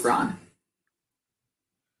 Nagini kills Ron.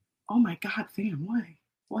 Oh my God, Sam, why?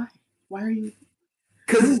 Why are you?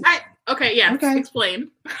 Explain.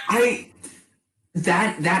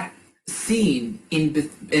 That scene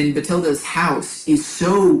in Bathilda's house is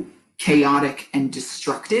so chaotic and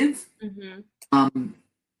destructive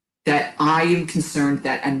that I am concerned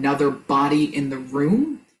that another body in the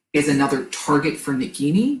room is another target for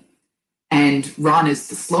Nagini, and Ron is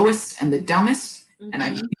the slowest and the dumbest,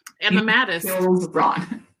 and the maddest. Kills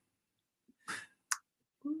Ron.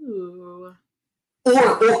 Ooh.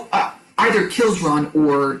 Or either kills Ron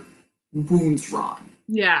or wounds Ron.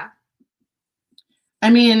 Yeah. I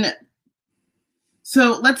mean,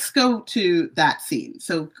 so let's go to that scene.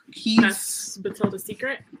 So That's Batilda's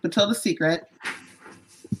secret. Batilda's secret.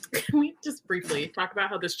 Can we just briefly talk about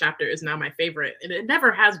how this chapter is now my favorite? And it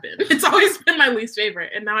never has been. It's always been my least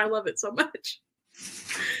favorite, and now I love it so much.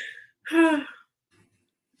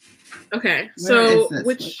 Okay, so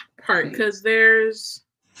which part? Because there's...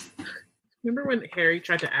 Remember when Harry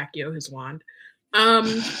tried to Accio his wand?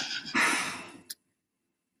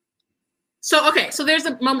 So there's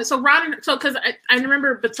a moment. So Ron, because I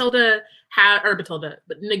remember but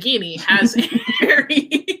Nagini has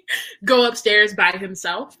Harry go upstairs by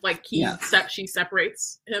himself. Like she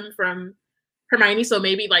separates him from Hermione. So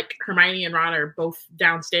maybe like Hermione and Ron are both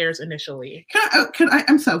downstairs initially.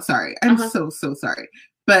 I'm so sorry. I'm so sorry.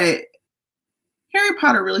 But Harry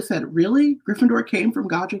Potter really said, really? Gryffindor came from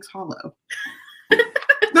Godric's Hollow.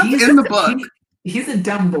 That's in the book. He's a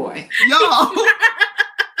dumb boy. Y'all.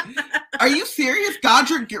 Are you serious?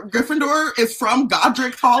 Godric Gryffindor is from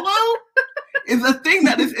Godric's Hollow? Is a thing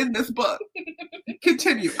that is in this book.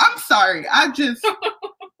 Continue. I'm sorry.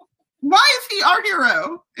 Why is he our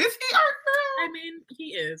hero? Is he our hero? I mean, he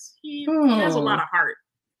is. He has a lot of heart.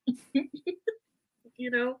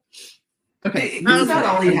 You know? Okay, he's not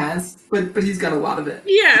all he has, but he's got a lot of it.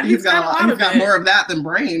 Yeah, he's got more of that than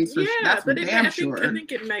brains. For that's but damn sure. I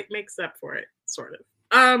think it makes up for it, sort of.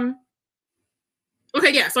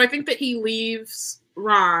 Okay, yeah. So I think that he leaves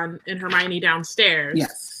Ron and Hermione downstairs.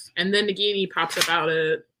 Yes, and then Nagini pops up out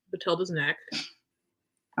of Batilda's neck.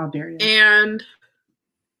 How dare you? And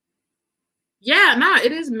yeah,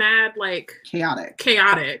 it is mad, like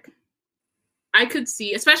chaotic. I could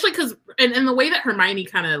see, especially because and the way that Hermione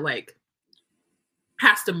kind of like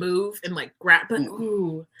has to move and like grab, but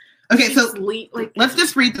ooh. Okay, so let's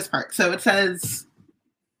just read this part. So it says,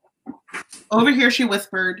 over here she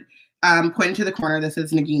whispered, pointing to the corner. This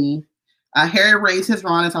is Nagini. Harry raised his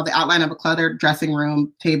wand and saw the outline of a cluttered dressing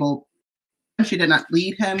room table. She did not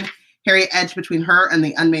lead him. Harry edged between her and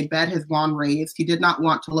the unmade bed, his wand raised. He did not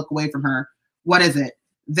want to look away from her. What is it?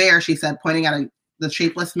 There, she said, pointing at the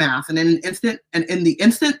shapeless mass. And in the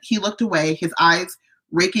instant he looked away, his eyes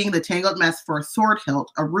raking the tangled mess for a sword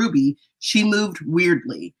hilt, a ruby, she moved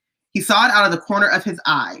weirdly. He saw it out of the corner of his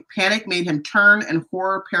eye. Panic made him turn, and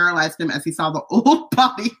horror paralyzed him as he saw the old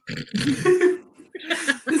body.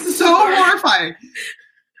 This is so horrifying.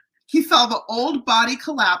 He saw the old body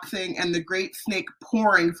collapsing and the great snake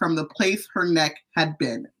pouring from the place her neck had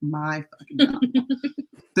been. My fucking God.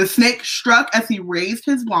 The snake struck as he raised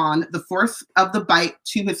his wand. The force of the bite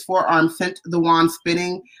to his forearm sent the wand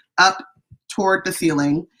spinning up toward the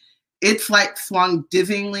ceiling. Its light swung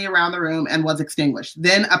dizzyingly around the room and was extinguished.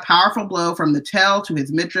 Then a powerful blow from the tail to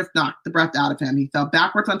his midriff knocked the breath out of him. He fell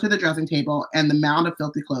backwards onto the dressing table and the mound of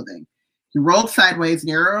filthy clothing. He rolled sideways,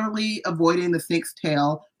 narrowly avoiding the snake's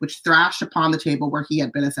tail, which thrashed upon the table where he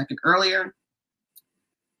had been a second earlier.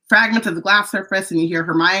 Fragments of the glass surface, and you hear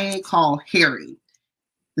Hermione call Harry.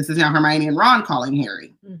 This is now Hermione and Ron calling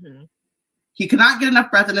Harry. Mm-hmm. He could not get enough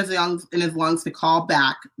breath in his lungs to call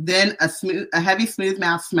back. Then a heavy, smooth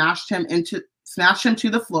mass smashed him to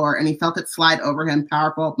the floor, and he felt it slide over him,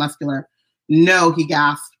 powerful, muscular. No, he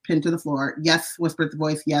gasped, pinned to the floor. Yes, whispered the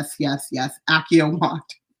voice. Yes, yes, yes. Accio wand.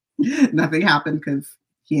 Nothing happened because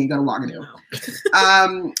he ain't gonna walk into.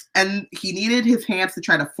 And he needed his hands to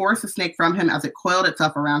try to force the snake from him as it coiled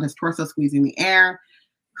itself around his torso, squeezing the air.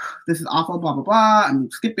 This is awful, blah, blah, blah.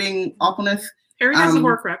 I'm skipping awfulness. Harry has a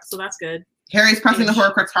Horcrux, so that's good. Harry's pressing the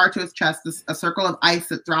Horcrux hard to his chest, a circle of ice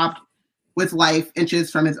that throbbed with life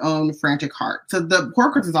inches from his own frantic heart. So the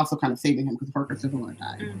Horcrux is also kind of saving him because the Horcrux doesn't want to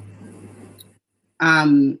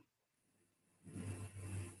die.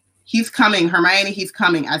 He's coming, Hermione, he's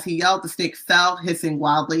coming. As he yelled, the snake fell, hissing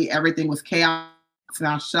wildly. Everything was chaos.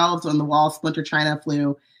 Smashed shelves on the wall, splintered china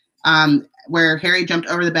flew. Where Harry jumped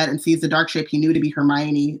over the bed and sees the dark shape he knew to be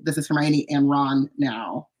Hermione. This is Hermione and Ron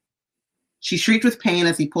now. She shrieked with pain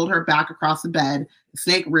as he pulled her back across the bed. The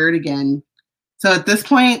snake reared again. So at this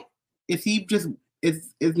point, is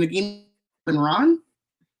Nagini and Ron?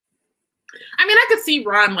 I mean, I could see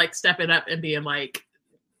Ron like stepping up and being like,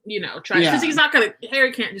 trying, because he's not gonna.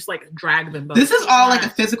 Harry can't just like drag them both. This is all like a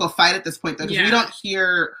physical fight at this point, though, because we don't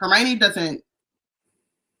hear Hermione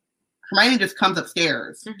just comes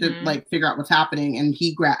upstairs to like figure out what's happening, and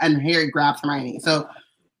Harry grabs Hermione. So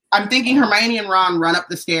I'm thinking Hermione and Ron run up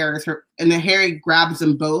the stairs, and then Harry grabs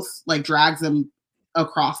them both, like drags them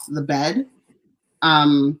across the bed.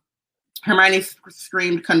 Hermione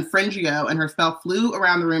screamed "Confringio," and her spell flew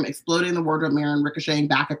around the room, exploding the wardrobe mirror and ricocheting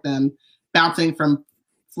back at them, bouncing from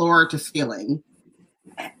floor to ceiling.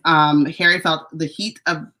 Harry felt the heat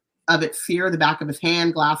of it sear the back of his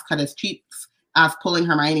hand. Glass cut his cheeks. As pulling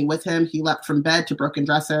Hermione with him, he leapt from bed to broken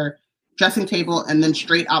dressing table, and then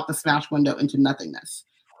straight out the smashed window into nothingness.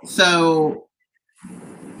 So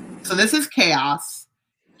this is chaos.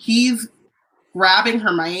 He's grabbing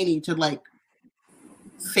Hermione to like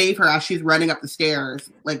save her as she's running up the stairs,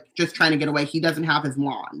 like just trying to get away. He doesn't have his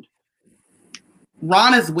wand.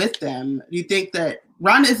 Ron is with them. You think that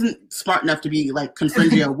Ron isn't smart enough to be like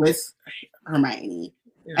Confringio with Hermione?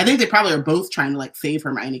 Yeah. I think they probably are both trying to like save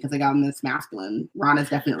Hermione because they got him this masculine. Ron is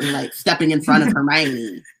definitely like stepping in front of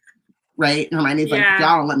Hermione, right? And Hermione's like,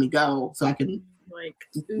 y'all don't let me go so I can like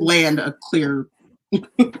land a clear.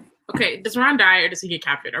 Okay, does Ron die or does he get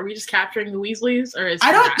captured? Are we just capturing the Weasleys, or is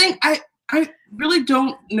I don't think I really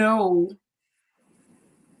don't know.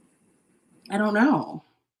 I don't know.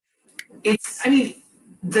 I mean,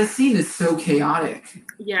 the scene is so chaotic.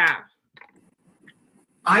 Yeah.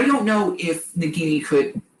 I don't know if Nagini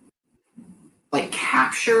could, like,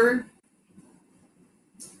 capture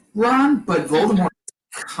Ron, but Voldemort's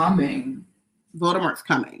coming. Voldemort's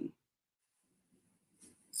coming.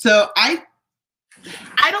 So I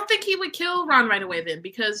don't think he would kill Ron right away then,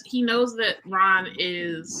 because he knows that Ron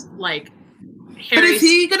is, like, Harry's. But is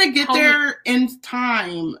he going to get there in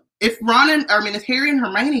time? If Harry and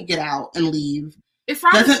Hermione get out and leave, if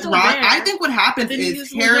Ron doesn't still Ron? There, I think what happens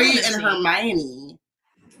is Harry and Hermione,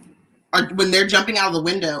 when they're jumping out of the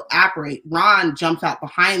window, apparate. Ron jumps out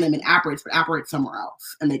behind them and apparates, but apparates somewhere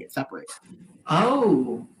else, and they get separated.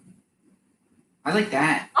 Oh, I like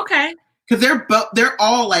that. Okay, because they're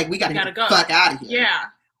all like, we gotta get the fuck out of here. Yeah.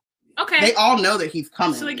 Okay. They all know that he's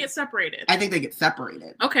coming, so they get separated. I think they get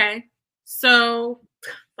separated. Okay, so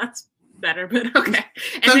that's better, but okay.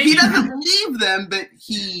 And so he doesn't leave them, but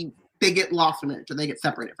they get lost from it, so they get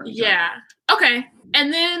separated from each other. Yeah. Okay.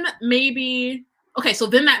 And then maybe so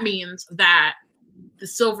then that means that the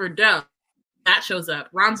Silver Dome that shows up.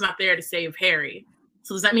 Ron's not there to save Harry.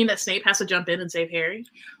 So does that mean that Snape has to jump in and save Harry?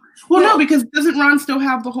 Well, no, because doesn't Ron still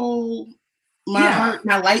have the whole my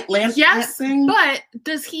light lamp thing? But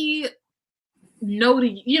does he know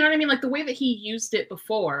you know what I mean? Like the way that he used it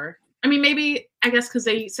before. I mean, maybe, I guess, because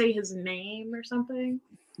they say his name or something.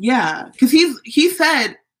 Yeah, because he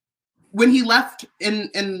said when he left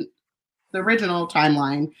in the original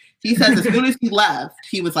timeline, he says as soon as he left,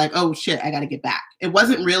 he was like, "Oh shit, I got to get back." It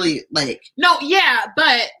wasn't really like no, yeah,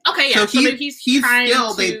 but okay, yeah. So he's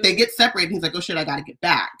still to... they get separated. He's like, "Oh shit, I got to get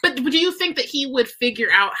back." But do you think that he would figure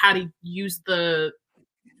out how to use the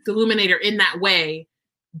Illuminator in that way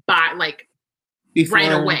by like?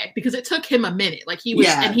 Right away, because it took him a minute. Like he was,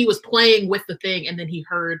 and he was playing with the thing, and then he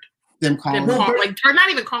heard them calling, or not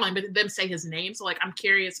even calling, but them say his name. So, like, I'm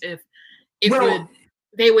curious if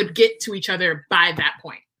they would get to each other by that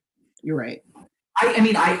point. You're right.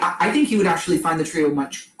 I think he would actually find the trio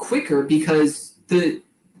much quicker because it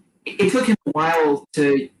took him a while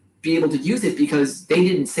to be able to use it because they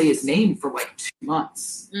didn't say his name for like 2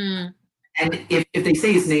 months, and if they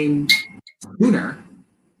say his name sooner,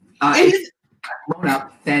 grown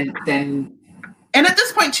up, then and at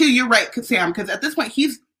this point too, you're right, Sam, because at this point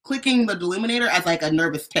he's clicking the Deluminator as like a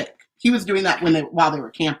nervous tick. He was doing that while they were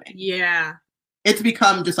camping. Yeah, it's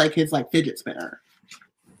become just like his like fidget spinner.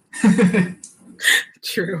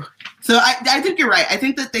 True. So I think you're right. I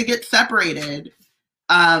think that they get separated,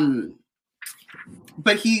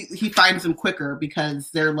 but he finds them quicker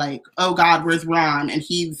because they're like, oh God, where's Ron? And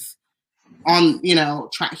he's on,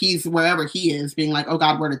 he's wherever he is, being like, oh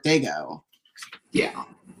God, where did they go? Yeah.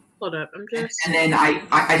 Hold up, I'm just. And then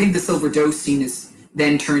I think the Silver Dose scene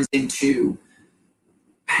then turns into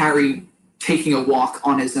Harry taking a walk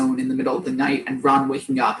on his own in the middle of the night, and Ron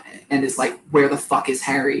waking up and is like, "Where the fuck is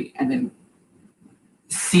Harry?" And then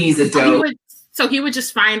sees a dove. So he would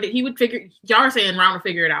just find it. He would figure. Y'all are saying Ron would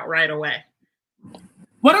figure it out right away.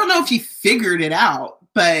 Well, I don't know if he figured it out,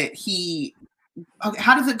 but he. Okay,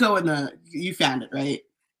 how does it go you found it, right?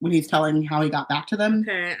 When he's telling how he got back to them?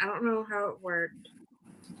 Okay, I don't know how it worked.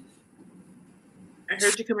 I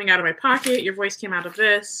heard you coming out of my pocket. Your voice came out of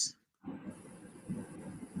this.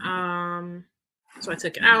 So I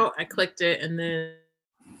took it out. I clicked it, and then...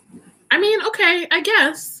 I mean, okay, I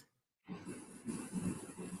guess.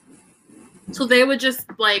 So they would just,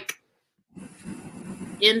 like,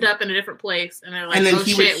 end up in a different place, and they're like, oh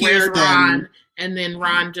shit, where's Ron? And then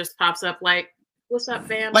Ron just pops up like, what's up,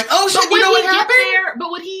 fam? Like, oh shit, you know what happened?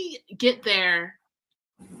 But would he get there?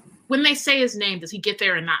 when they say his name, does he get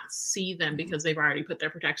there and not see them because they've already put their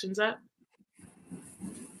protections up?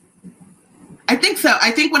 I think so.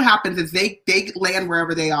 I think what happens is they land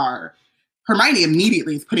wherever they are. Hermione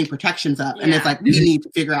immediately is putting protections up and it's like, we need to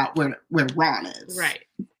figure out where Ron is. Right.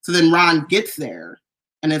 So then Ron gets there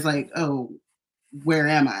and is like, oh, where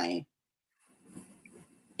am I?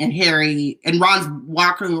 And Harry and Ron's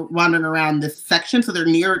wandering around this section, so they're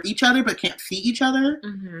near each other but can't see each other.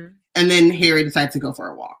 Mm-hmm. And then Harry decides to go for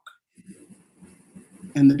a walk.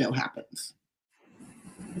 And the dough happens.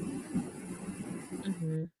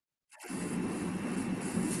 Mm-hmm.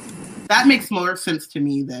 That makes more sense to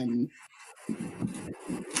me than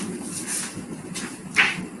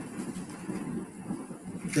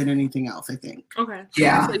anything else, I think. Okay.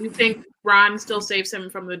 Yeah. So you think Ron still saves him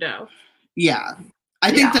from the dough? Yeah.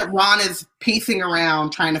 I think that Ron is pacing around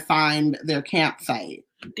trying to find their campsite.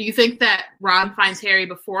 Do you think that Ron finds Harry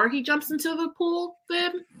before he jumps into the pool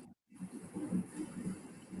then?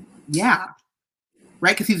 Yeah.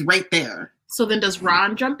 Right? Because he's right there. So then does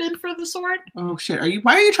Ron jump in for the sword? Oh, shit.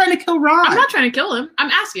 Why are you trying to kill Ron? I'm not trying to kill him. I'm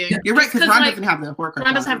asking. You're right, because Ron doesn't have the Horcrux.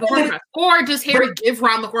 Ron doesn't have the Horcrux. Or does Harry give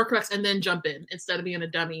Ron the Horcrux and then jump in instead of being a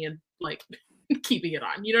dummy and, like, keeping it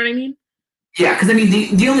on? You know what I mean? Yeah, because, I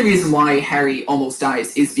mean, the only reason why Harry almost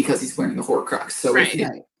dies is because he's wearing the Horcrux. So if he's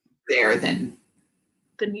there, then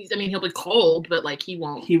he'll be cold, but, like, he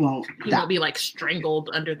won't be, like, strangled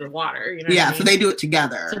under the water. You know what I mean? So they do it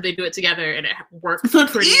together. So they do it together, and it works. So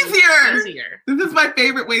it's easier. This is my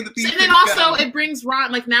favorite way that these And then also, it brings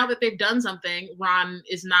Ron, like, now that they've done something, Ron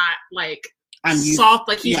is not, like, soft.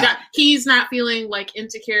 Like, he's not feeling, like,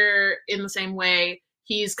 insecure in the same way.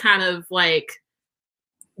 He's kind of, like,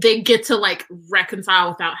 they get to, like, reconcile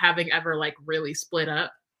without having ever, like, really split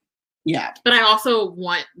up. Yeah. But I also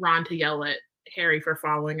want Ron to yell at Harry for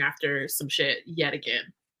following after some shit yet again.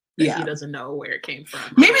 He doesn't know where it came from.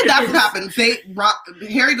 Maybe that's what happens.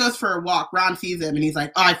 Harry goes for a walk. Ron sees him and he's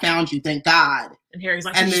like, "Oh, I found you, thank God." And Harry's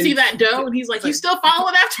like, "Did you see that dough?" And he's like, "You still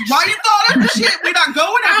following after?" Why you following after shit? We're not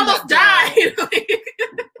going after I almost died.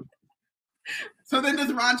 So then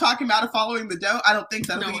does Ron talk him out of following the dough? I don't think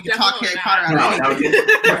so. I don't think you can talk Harry Potter out of anything.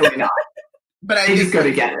 No, definitely not. But they just go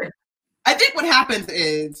together. I think what happens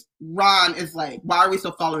is Ron is like, why are we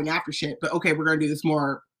still following after shit? But okay, we're going to do this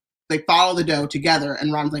more. They follow the dough together.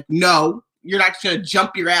 And Ron's like, no, you're not going to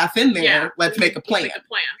jump your ass in there. Yeah, let's make a plan.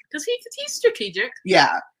 Because he's strategic.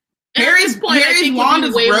 Yeah. And Harry's wand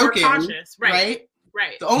is broken. Right?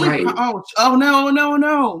 Right. The only oh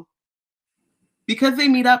no. Because they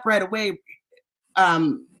meet up right away,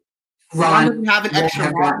 Ron doesn't have an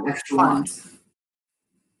extra wand.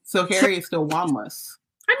 So Harry is still wandless.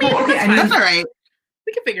 I mean, that's all right.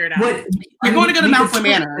 We can figure it out. You're going to go to Malfoy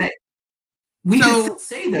Manor. We can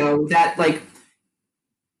say though that like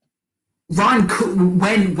Ron could,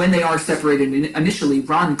 when they are separated initially,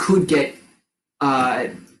 Ron could get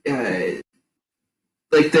he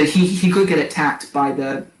could get attacked by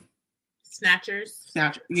the Snatchers.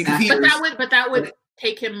 But that would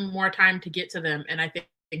take him more time to get to them, and I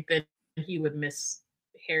think that he would miss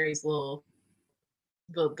Harry's the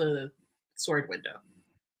sword window.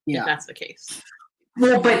 Yeah, if that's the case.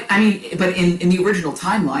 Well, but in the original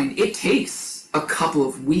timeline, it takes a couple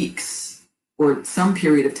of weeks or some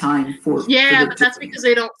period of time for. Yeah, but that's because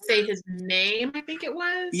they don't say his name. I think it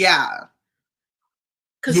was. Yeah.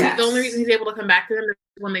 Because the only reason he's able to come back to them is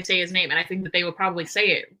when they say his name, and I think that they would probably say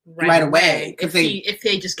it right away if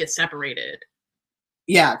they just get separated.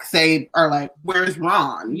 Yeah, because they are like, "Where's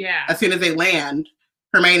Ron?" Yeah. As soon as they land,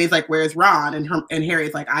 Hermione's like, "Where's Ron?" And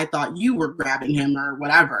Harry's like, "I thought you were grabbing him or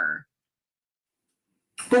whatever."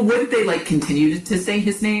 But wouldn't they like continue to say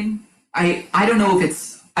his name? I don't know if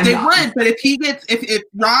it's. They would, but if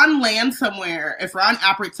Ron lands somewhere, if Ron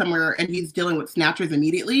operates somewhere and he's dealing with Snatchers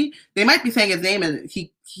immediately, they might be saying his name and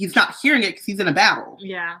he's not hearing it because he's in a battle.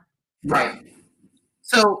 Yeah. Right.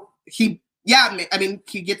 So he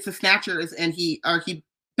gets the Snatchers and he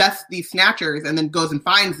bests these Snatchers and then goes and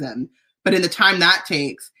finds them. But in the time that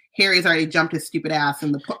takes, Harry's already jumped his stupid ass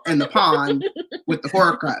in the pond with the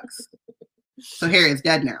Horcrux. So Harry is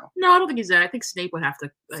dead now. No, I don't think he's dead. I think Snape would have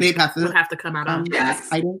to. Would have to come out of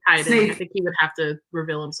hiding. I think he would have to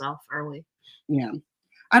reveal himself early. Yeah,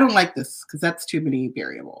 I don't like this because that's too many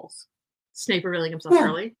variables. Snape revealing himself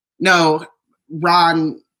early. No,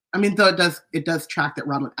 Ron. I mean, though it does track that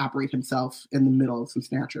Ron would operate himself in the middle of some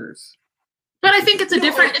Snatchers. But I think it's a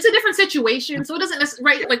different situation, so it doesn't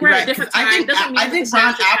necessarily like we're at a different time. I think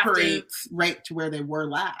Ron operates right to where they were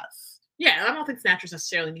last. Yeah, I don't think Snatchers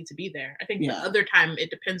necessarily need to be there. I think the other time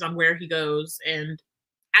it depends on where he goes, and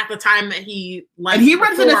at the time that he left. And he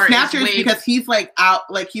runs into Snatchers because he's like out,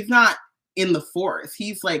 like he's not in the forest.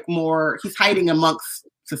 He's like he's hiding amongst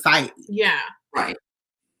society. Yeah. Right.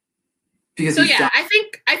 Because so yeah, I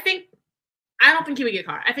don't think he would get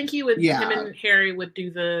caught. I think he would. Yeah. Him and Harry would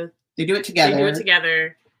do They do it together. They do it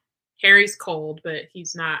together. Harry's cold, but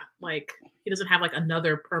he's not like he doesn't have like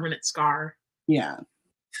another permanent scar. Yeah.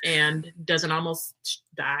 And doesn't almost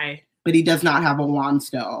die. But he does not have a wand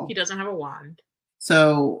still. He doesn't have a wand.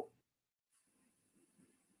 So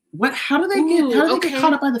how do they get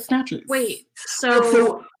caught up by the Snatchers? Wait,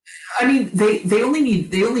 so I mean they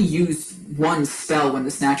only used one spell when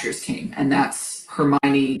the Snatchers came, and that's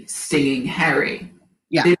Hermione stinging Harry.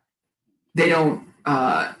 Yeah. They don't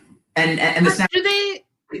and the Snatchers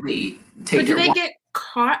do they get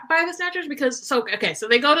caught by the Snatchers? Because so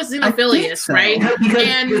they go to Xenophilius, right?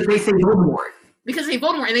 Because they say Voldemort. Because they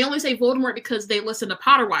Voldemort, and they only say Voldemort because they listen to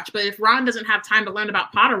Potter Watch. But if Ron doesn't have time to learn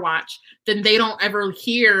about Potter Watch, then they don't ever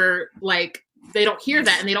hear that,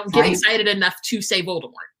 and they don't get excited enough to say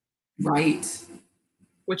Voldemort. Right.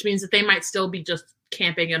 Which means that they might still be just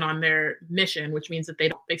camping in on their mission, which means that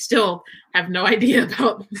they still have no idea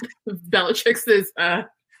about Bellatrix's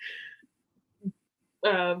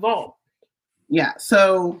vault. Yeah,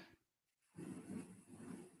 so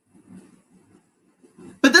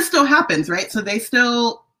but this still happens, right? So they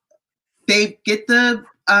get the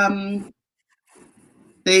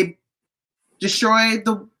they destroy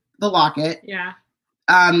the locket. Yeah.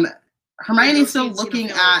 Hermione's still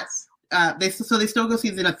looking at they still go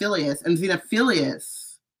see Xenophilius, and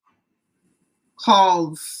Xenophilius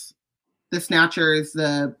calls the Snatchers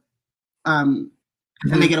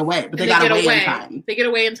and they get away, but they got away in time. They get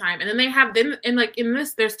away in time, and then in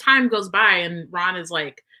this, there's time goes by, and Ron is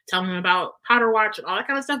like telling them about Potter Watch and all that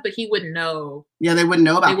kind of stuff, but he wouldn't know. Yeah, they wouldn't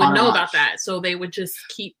know about. They wouldn't know about that, so they would just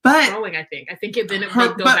keep going. I think it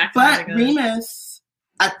would go back. But Remus,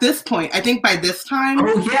 at this point, I think by this time,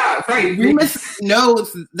 oh yeah, right. Remus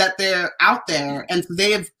knows that they're out there, and so they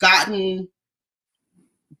have gotten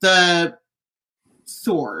the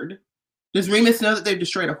sword. Does Remus know that they've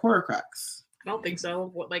destroyed a Horcrux? I don't think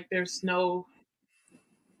so. There's no.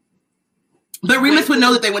 But Remus would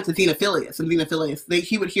know that they went to Xenophilius, and Xenophilius,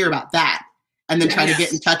 he would hear about that, and then try to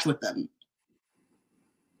get in touch with them.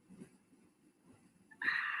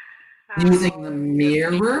 Using the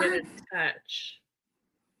mirror? Touch.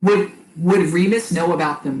 Would Remus know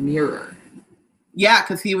about the mirror? Yeah,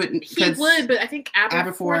 because he would. He would, but I think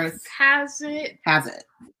Aberforth has it.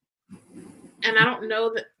 And I don't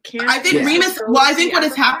know that. I think Remus. Well, I think what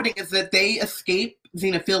is happening is that they escape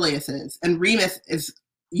Xenophilius's, and Remus is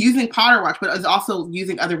using Potter Watch, but is also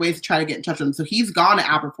using other ways to try to get in touch with them. So he's gone to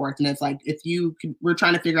Aberforth, and it's like we're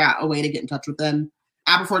trying to figure out a way to get in touch with them.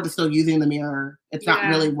 Aberforth is still using the mirror; it's not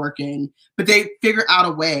really working, but they figure out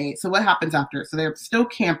a way. So what happens after? So they're still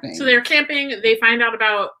camping. They find out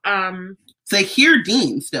about. So they hear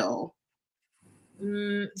Dean still.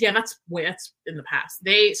 Yeah, that's in the past.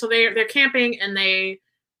 They're camping, and they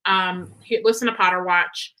listen to Potter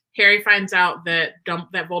Watch. Harry finds out that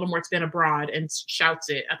Voldemort's been abroad and shouts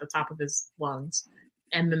it at the top of his lungs,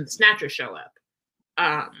 and then the Snatchers show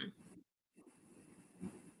up.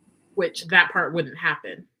 Which that part wouldn't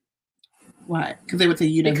happen. Why? Because they would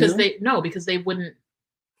say because they wouldn't.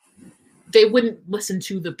 They wouldn't listen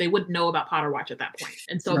to they wouldn't know about Potter Watch at that point,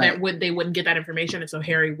 and so they wouldn't get that information, and so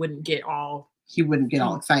Harry wouldn't get all. He wouldn't get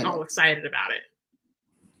all excited. All excited about it.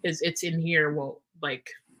 It's in here. Well,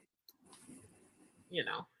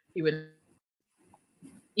 he would.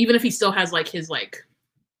 Even if he still has his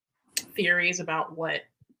theories about what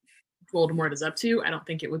Voldemort is up to, I don't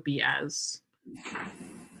think it would be as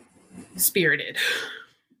spirited.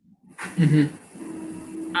 Mm-hmm.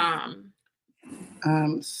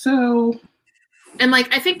 So. And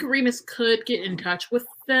I think Remus could get in touch with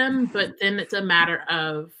them, but then it's a matter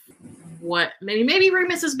of what maybe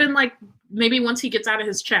Remus has been maybe once he gets out of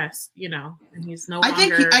his chest, and he's no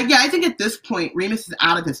longer. I think at this point Remus is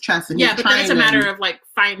out of his chest, and but then it's a matter of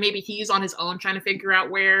maybe he's on his own trying to figure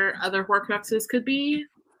out where other Horcruxes could be.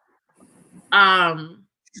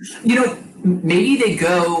 Maybe they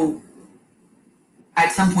go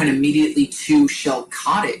at some point immediately to Shell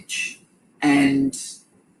Cottage, and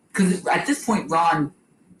because at this point Ron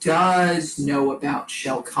does know about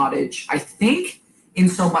Shell Cottage, I think. In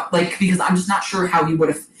so much, because I'm just not sure how he would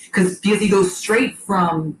have, because he goes straight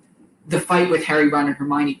from the fight with Harry, Ron, and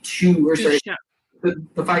Hermione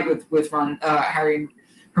the fight with Ron, Harry, and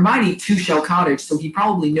Hermione to Shell Cottage, so he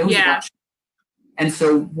probably knows about. And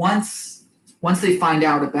so once they find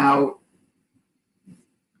out about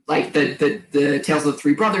the Tales of the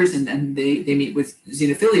Three Brothers, and they meet with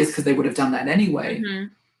Xenophilius because they would have done that anyway,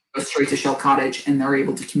 go straight to Shell Cottage, and they're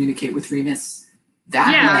able to communicate with Remus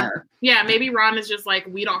that way. Yeah, maybe Ron is just like,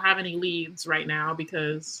 we don't have any leads right now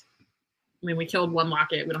because, I mean, we killed one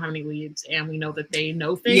Locket. We don't have any leads, and we know that they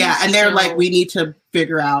know things. Yeah, and they're like, we need to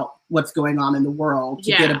figure out what's going on in the world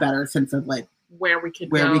to get a better sense of like where we can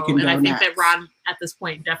go. And I think that Ron at this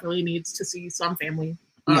point definitely needs to see some family.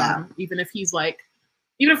 Even if he's like,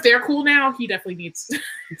 even if they're cool now, he definitely needs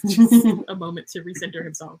a moment to recenter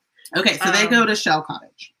himself. Okay, so they go to Shell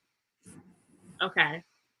Cottage. Okay.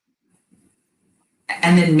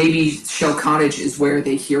 And then maybe Shell Cottage is where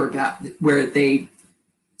they hear about, where they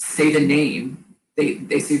say the name. They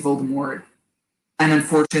say Voldemort. And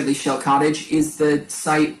unfortunately, Shell Cottage is the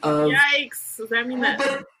site of... Yikes! Does that mean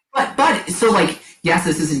that... But so, like, yes,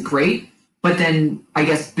 this isn't great, but then I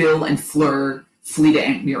guess Bill and Fleur flee to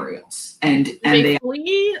Aunt Muriel's. And they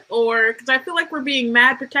flee? Or... Because I feel like we're being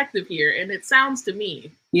mad protective here, and it sounds to me...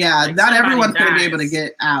 Yeah, like not everyone's going to be able to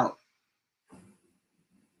get out.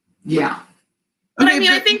 Yeah. But I mean,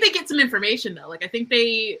 I think they get some information though. Like I think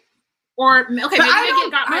they, or okay, maybe they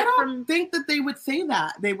get got I don't think that they would say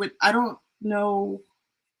that. They would. I don't know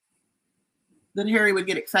that Harry would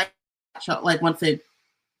get excited. Like once they,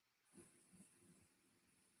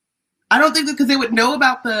 I don't think that because they would know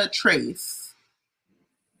about the trace,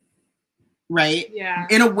 right? Yeah.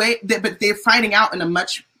 In a way, but they're finding out in a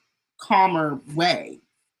much calmer way.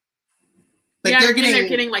 Like they're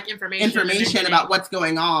getting like information about what's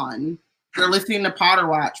going on. They're listening to Potter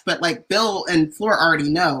Watch, but like Bill and Fleur already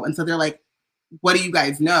know. And so they're like, what do you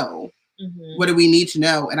guys know? Mm-hmm. What do we need to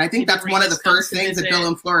know? And I think that's one of the first things that Bill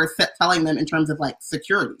and Fleur are telling them in terms of like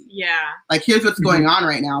security. Yeah. Like, here's what's going on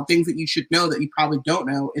right now. Things that you should know that you probably don't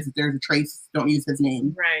know is that there's a trace. Don't use his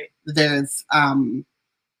name. Right. There's, how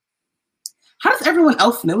does everyone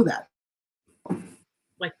else know that?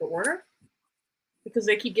 Like the Order? Because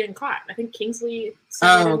they keep getting caught. I think Kingsley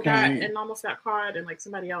and almost got caught, and like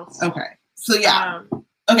somebody else. Okay. So yeah.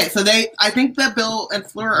 Okay. So I think that Bill and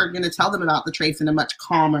Fleur are going to tell them about the trace in a much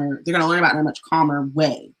calmer. They're going to learn about it in a much calmer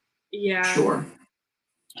way. Yeah. Sure.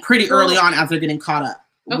 Pretty early on, as they're getting caught up.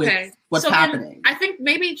 With what's happening? I think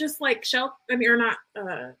maybe just like like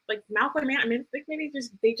Malfoy Man. I mean, I think maybe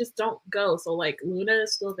they just don't go. So like Luna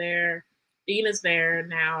is still there, Dean is there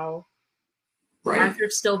now, right.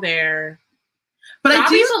 Arthur's still there. But Dobby's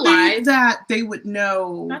I do think that they would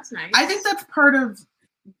know. That's nice. I think that's part of.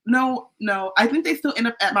 No. I think they still end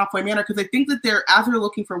up at Malfoy Manor because I think that as they're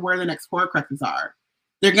looking for where the next Horcruxes are,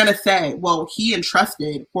 they're gonna say, "Well, he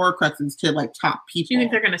entrusted Horcruxes to like top people." Do you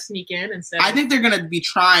think they're gonna sneak in instead? I think they're gonna be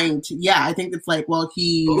trying to. Yeah, I think it's like, well,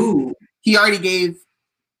 he already gave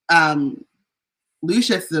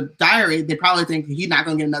Lucius the diary. They probably think he's not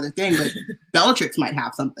gonna get another thing, but Bellatrix might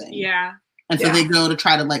have something. Yeah, and so they go to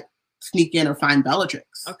try to like sneak in or find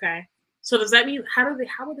Bellatrix. Okay. So does that mean how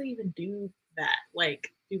would they even do that?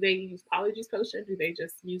 Like, do they use Polyjuice Potion? Do they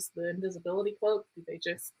just use the invisibility cloak? Do they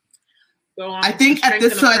just go on? I think at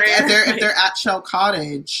this point, if they're at Shell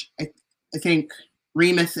Cottage, I think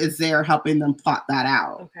Remus is there helping them plot that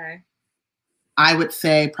out. Okay. I would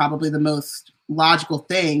say probably the most logical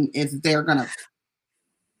thing is they're gonna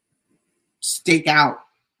stake out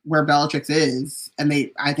where Bellatrix is, and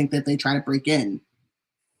I think that they try to break in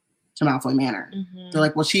to Malfoy Manor. Mm-hmm. They're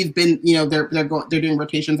like, well, she's been, they're doing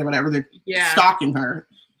rotations or whatever. They're stalking her.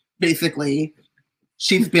 Basically,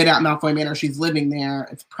 she's been at Malfoy Manor. She's living there.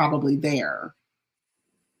 It's probably there.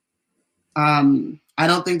 I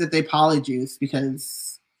don't think that they polyjuice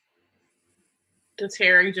because. Does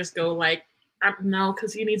Harry just go like, no,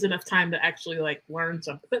 because he needs enough time to actually like learn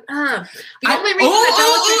something. But the only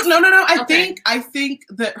reason no. I think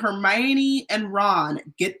that Hermione and Ron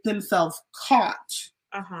get themselves caught.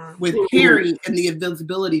 With Harry and the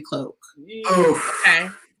invisibility cloak. Okay.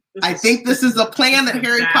 I think this is a plan that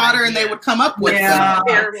Harry Potter and they would come up with. Yeah,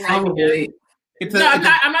 probably.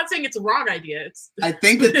 I'm not saying it's a wrong idea. I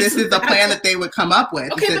think that this is a plan that they would come up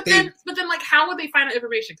with. Okay, but then, like, how would they find out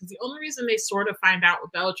information? Because the only reason they sort of find out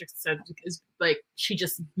what Bellatrix said is like she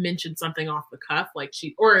just mentioned something off the cuff, like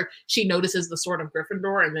she notices the sword of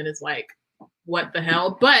Gryffindor and then is like, what the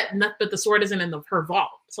hell? But the sword isn't in her vault.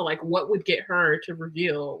 So like, what would get her to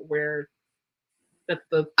reveal where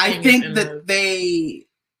I think that they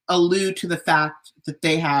allude to the fact that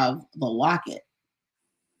they have the locket.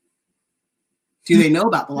 Do they know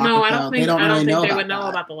about the locket? No, I don't think they would know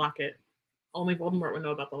about the locket. Only Voldemort would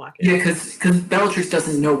know about the locket. Yeah, because Bellatrix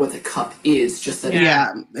doesn't know what the cup is. Just that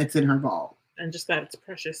it's in her vault, and just that it's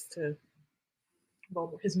precious to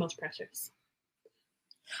Voldemort, his most precious.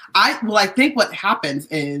 I think what happens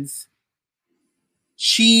is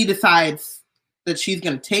she decides that she's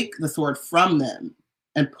going to take the sword from them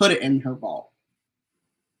and put it in her vault.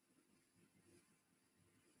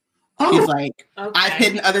 He's like, Okay. I've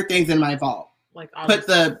hidden other things in my vault. Like Put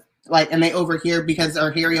the and they overhear because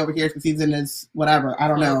Harry overhears because he's in his whatever. I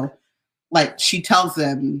don't know. Like she tells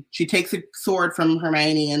them, she takes a sword from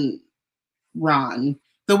Hermione and Ron.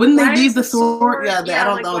 So wouldn't they leave the sword? Yeah, I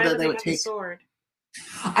don't know that they would take. Sword?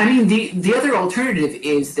 I mean, the other alternative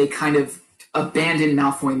is they kind of abandon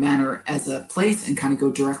Malfoy Manor as a place and kind of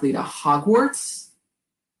go directly to Hogwarts.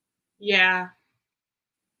 Yeah.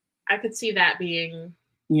 I could see that being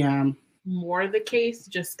more the case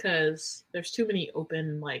just because there's too many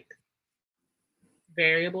open, like,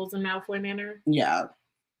 variables in Malfoy Manor. Yeah.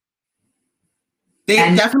 They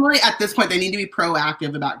definitely, at this point, they need to be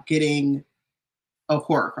proactive about getting a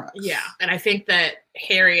Horcrux. Yeah, and I think that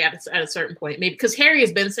Harry, at a certain point, maybe, because Harry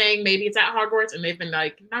has been saying maybe it's at Hogwarts, and they've been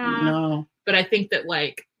like, nah. No. But I think that,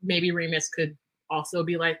 like, maybe Remus could also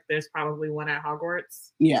be like, there's probably one at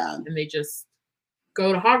Hogwarts. Yeah. And they just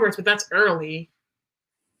go to Hogwarts, but that's early.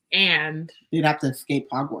 And they'd have to escape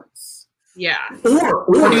Hogwarts. Yeah. Or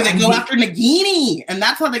do they go after Nagini? And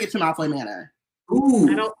that's how they get to Malfoy Manor. Ooh.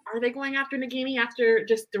 Are they going after Nagini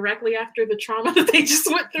directly after the trauma that they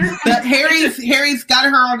just went through? That Harry's got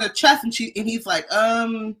her on the chest and he's like,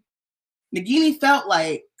 Nagini felt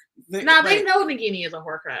like they know Nagini is a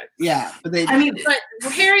Horcrux. Yeah, but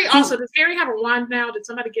Harry also, does Harry have a wand now? Did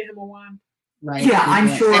somebody get him a wand? Right. Yeah,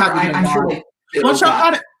 I'm sure. I'm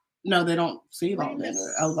sure. No, they don't see Ollivander.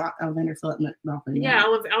 Ollivander's still at Malfoy Manor. Yeah,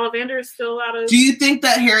 Ollivander is still out of... Do you think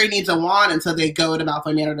that Harry needs a wand and so they go to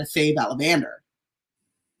Malfoy Manor to save Ollivander?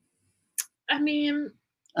 I mean...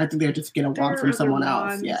 I think they'll just get a wand from someone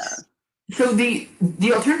else. Yeah. So the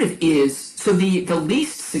alternative is... So the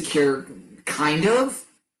least secure kind of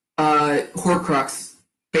Horcrux,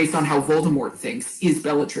 based on how Voldemort thinks, is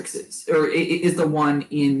Bellatrix's. Or is the one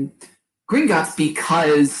in Gringotts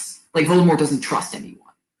because, like, Voldemort doesn't trust anyone.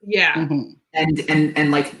 Yeah. Mm-hmm. And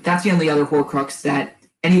like that's the only other Horcrux that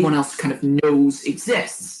anyone else kind of knows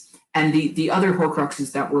exists. And the other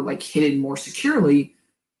Horcruxes that were like hidden more securely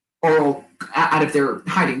are all out of their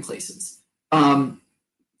hiding places. And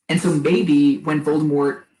so maybe when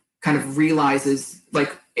Voldemort kind of realizes,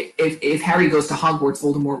 like, if Harry goes to Hogwarts,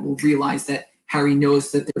 Voldemort will realize that Harry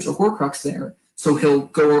knows that there's a Horcrux there. So he'll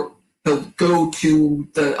go to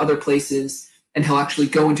the other places and he'll actually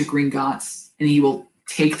go into Gringotts and he will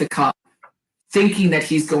take the cup, thinking that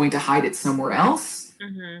he's going to hide it somewhere else.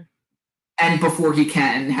 Mm-hmm. And before he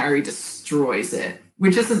can, Harry destroys it,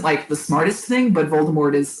 which isn't like the smartest thing, but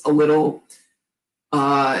Voldemort is a little,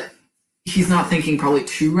 he's not thinking probably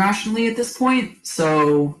too rationally at this point.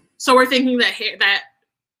 So we're thinking that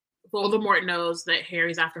Voldemort knows that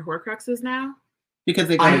Harry's after Horcruxes now? Because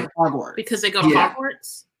they go to Hogwarts. Because they go to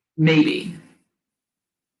Hogwarts? Maybe.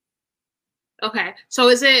 Okay.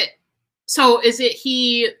 So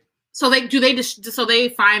they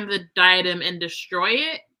find the diadem and destroy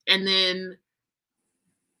it, and then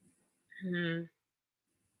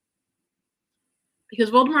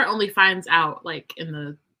because Voldemort only finds out, like, in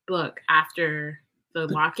the book after the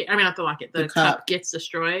cup gets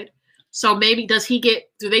destroyed. So maybe do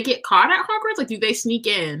they get caught at Hogwarts? Like, do they sneak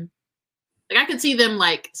in? Like, I could see them,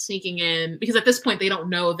 like, sneaking in, because at this point they don't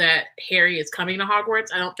know that Harry is coming to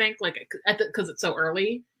Hogwarts. I don't think, like, because it's so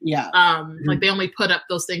early. Yeah. Like, they only put up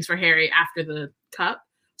those things for Harry after the cup.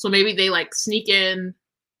 So maybe they, like, sneak in.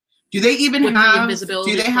 Do they even have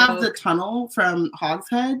the tunnel from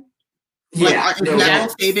Hogshead? Yeah. Like, is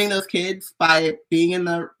Neville saving those kids by being in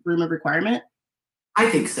the room of requirement? I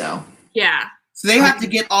think so. Yeah. So they have to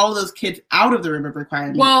get all of those kids out of the room of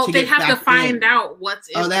requirement. Well, they have to find out what's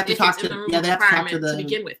in, they have to talk to the room of requirement to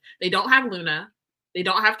begin with. They don't have Luna. They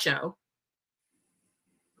don't have Cho.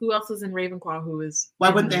 Who else is in Ravenclaw who is... Why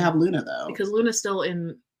wouldn't they have Luna, though? Because Luna's still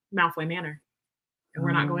in Malfoy Manor. And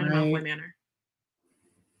we're not going to Malfoy Manor.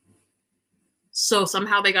 So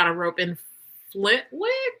somehow they got to rope in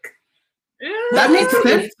Flitwick? That makes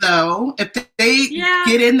sense, though. If they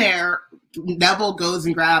get in there, Neville goes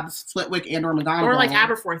and grabs Flitwick and or McGonagall. Or like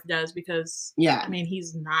Aberforth does, because I mean,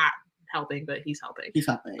 he's not helping, but he's helping. He's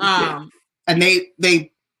helping. And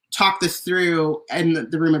they talk this through in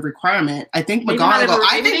the room of requirement. I think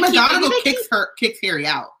McGonagall kicks Harry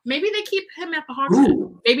out. Maybe they keep him at the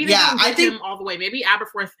Hogwarts. Maybe they don't get him all the way. Maybe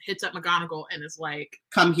Aberforth hits up McGonagall and is like,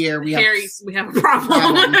 "Come here, we have a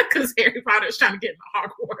problem," because Harry Potter's trying to get into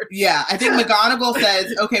Hogwarts. Yeah, I think McGonagall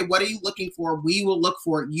says, "Okay, what are you looking for? We will look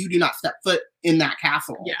for it. You do not step foot in that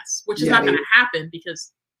castle." Yes, which is not going to happen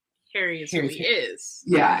because Harry is who he is.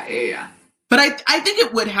 Yeah. But I think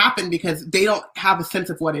it would happen because they don't have a sense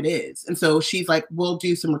of what it is. And so she's like, we'll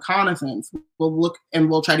do some reconnaissance. We'll look and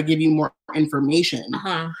we'll try to give you more information.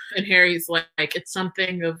 And Harry's like, it's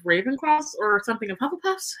something of Ravenclaws or something of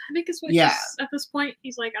Hufflepuffs, I think is what he's, at this point.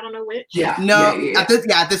 He's like, I don't know which. Yeah. At this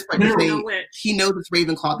point, he knows it's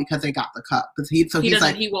Ravenclaw because they got the cup. He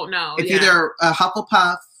won't know. It's either a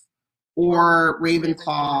Hufflepuff or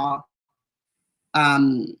Ravenclaw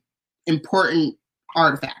important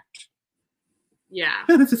artifact. Yeah.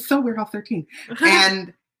 This is so weird, House 13.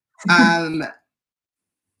 And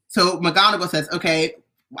so McGonagall says, okay,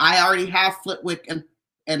 I already have Flitwick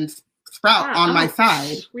and Sprout on my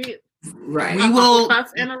side. Sweet. Right. We will,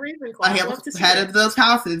 and a Ravenclaw. Head of those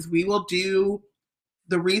houses, we will do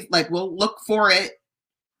we'll look for it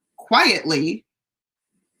quietly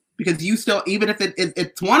because you still, even if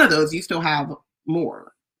it's one of those, you still have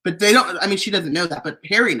more. But they don't, I mean, she doesn't know that, but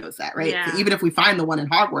Harry knows that, right? Yeah. So even if we find the one in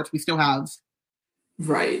Hogwarts, we still have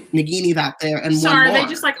Nagini's out there and so one are more. They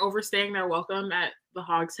just like overstaying their welcome at the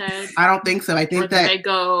Hog's Head? I don't think so. I think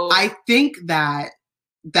I think that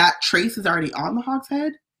trace is already on the Hog's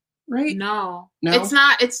Head, right? No,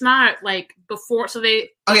 it's not like before. So they.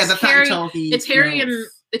 Oh yeah, that's Harry, not until it's Harry and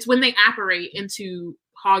it's when they apparate into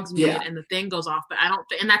Hogsmeade and the thing goes off. But I don't.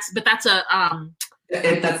 That's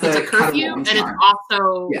a curfew, and it's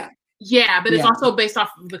also but it's also based off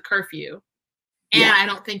of the curfew. And I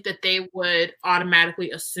don't think that they would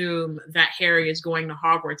automatically assume that Harry is going to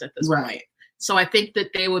Hogwarts at this point. So I think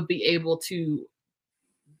that they would be able to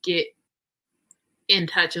get in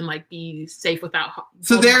touch and like be safe without.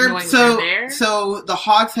 So they're so the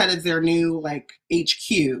Hog's Head is their new like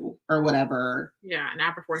HQ or whatever. Yeah, and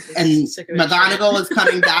Aberforth is and sick of McGonagall is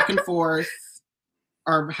coming back and forth,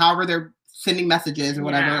 or however they're sending messages or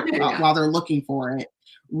whatever while they're looking for it.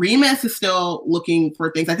 Remus is still looking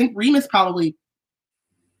for things. I think Remus probably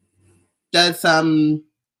does some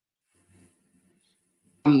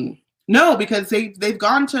no, because they've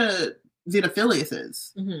gone to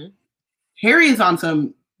Xenophilius's. Mm-hmm. Harry is on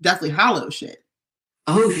some Deathly Hallows shit.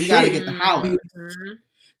 You gotta get the Hallows. Mm-hmm.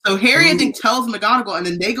 So Harry, I think, tells McGonagall, and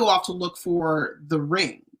then they go off to look for the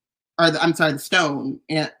ring, or the stone,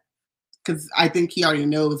 and because I think he already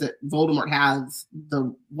knows that Voldemort has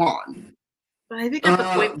the wand. But I think at the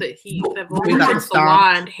point that Voldemort has the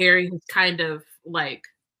wand, Harry has kind of like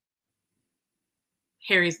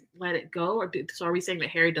Harry's let it go, or so are we saying that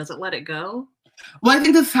Harry doesn't let it go? Well, I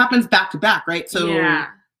think this happens back to back, right? So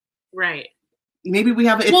right. Maybe we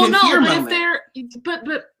have it.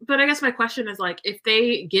 But I guess my question is like, if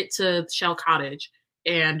they get to Shell Cottage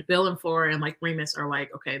and Bill and Fleur and like Remus are like,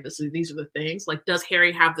 okay, these are the things. Like, does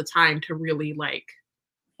Harry have the time to really like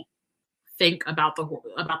think about the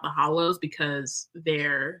Hollows because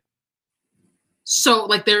they're so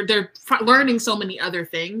like they're learning so many other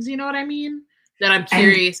things? You know what I mean? That I'm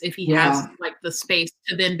curious if he has like the space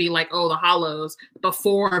to then be like, oh, the Hollows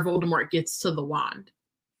before Voldemort gets to the wand.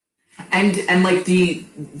 And like the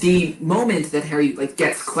moment that Harry like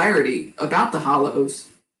gets clarity about the Hollows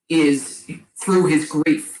is through his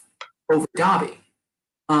grief over Dobby,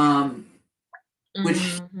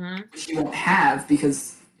 which he won't have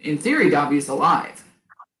because in theory Dobby is alive.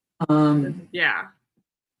 Unless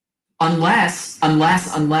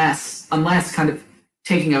kind of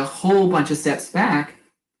taking a whole bunch of steps back,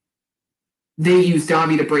 they use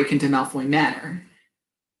Dobby to break into Malfoy Manor.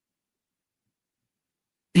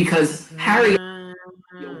 Because Harry is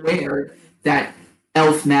aware that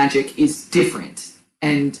elf magic is different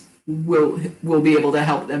and will be able to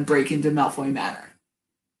help them break into Malfoy Manor.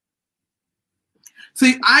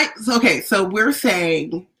 So we're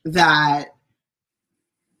saying that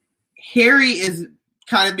Harry is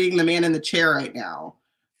kind of being the man in the chair right now.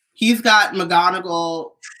 He's got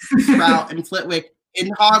McGonagall, Sprout, and Flitwick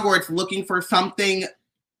in Hogwarts looking for something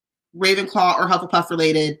Ravenclaw or Hufflepuff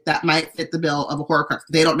related that might fit the bill of a Horcrux.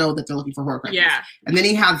 They don't know that they're looking for Horcruxes. Yeah. And then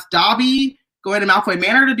he has Dobby going to Malfoy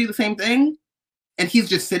Manor to do the same thing, and he's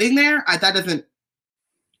just sitting there. That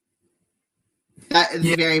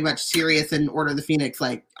is very much Sirius and Order of the Phoenix.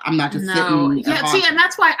 Like, I'm not just sitting. Yeah, see, and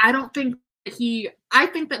that's why I don't think I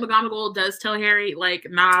think that McGonagall does tell Harry, like,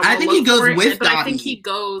 nah. I think he goes with Dobby. I think he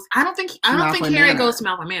goes. I don't think Harry goes to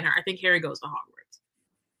Malfoy Manor. I think Harry goes to Hogwarts.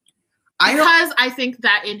 Because I think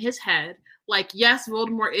that in his head, like, yes,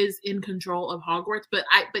 Voldemort is in control of Hogwarts, but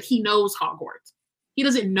he knows Hogwarts. He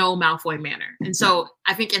doesn't know Malfoy Manor. And so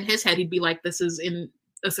I think in his head, he'd be like, this is in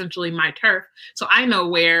essentially my turf. So I know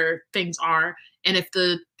where things are. And if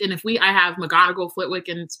I have McGonagall, Flitwick,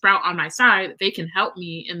 and Sprout on my side, they can help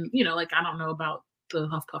me. And, you know, like, I don't know about the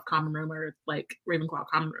Hufflepuff common room or like Ravenclaw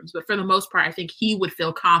common rooms, but for the most part, I think he would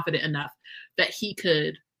feel confident enough that he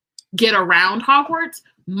could get around Hogwarts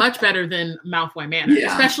much better than Malfoy Manor,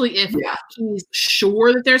 especially if he's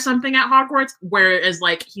sure that there's something at Hogwarts, whereas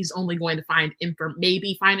like he's only going to find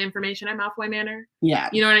information at Malfoy Manor. Yeah,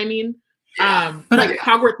 you know what I mean. But like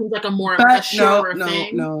Hogwarts seems like a more sure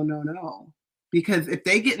thing. No. Because if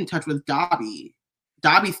they get in touch with Dobby,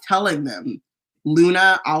 Dobby's telling them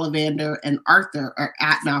Luna, Ollivander, and Arthur are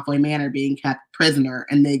at Malfoy Manor being kept prisoner,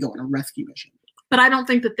 and they go on a rescue mission. But I don't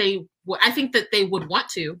think that they would. I think that they would want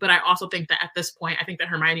to, but I also think that at this point, I think that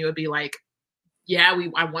Hermione would be like, yeah,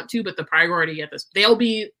 I want to, but the priority at this, they'll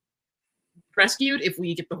be rescued if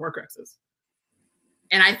we get the Horcruxes.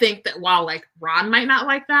 And I think that while like Ron might not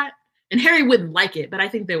like that, and Harry wouldn't like it, but I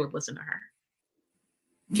think they would listen to her.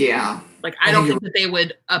 Yeah. Like, I don't think that they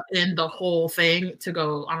would upend the whole thing to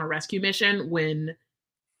go on a rescue mission when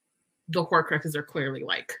the Horcruxes are clearly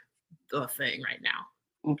like the thing right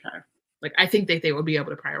now. Okay. Like, I think that they would be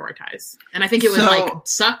able to prioritize. And I think it would like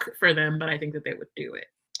suck for them, but I think that they would do it.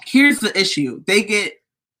 Here's the issue.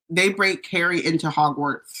 They break Harry into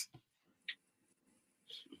Hogwarts.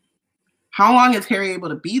 How long is Harry able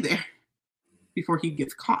to be there before he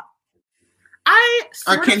gets caught?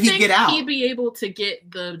 Or can he get out? He'd be able to get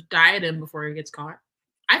the diadem before he gets caught.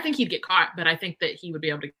 I think he'd get caught, but I think that he would be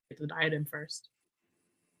able to get the diadem first.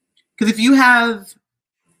 Because if you have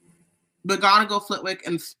McGonagall, Flitwick,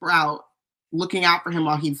 and Sprout looking out for him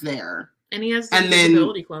while he's there, and he has the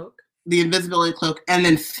invisibility cloak. The invisibility cloak, and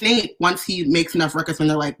then Snape, once he makes enough ruckus, when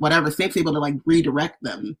they're like, whatever, Snape's able to like redirect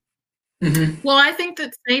them. Mm-hmm. Well, I think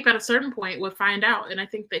that Snape at a certain point would find out, and I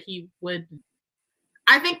think that he would.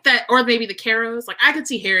 I think that, or maybe the Carrows. Like, I could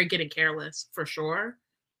see Harry getting careless for sure,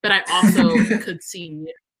 but I also could see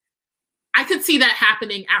that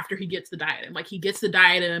happening after he gets the diadem. Like, he gets the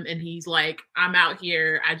diadem, and he's like, "I'm out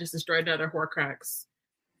here. I just destroyed another Horcrux,"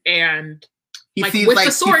 and he like with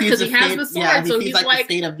the sword because he has the sword. Yeah, so he's like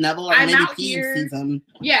the fate of Neville, or I'm maybe out Peeves here. Sees him.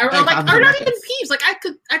 Yeah, or not even Peeves. Like,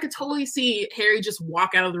 I could totally see Harry just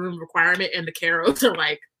walk out of the room of requirement, and the Carrows are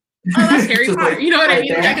like, "Oh, that's Harry Potter." You know what I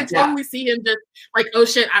mean? Like, I could totally see him just like, "Oh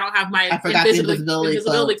shit, I don't have my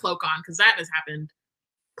invisibility cloak on," because that has happened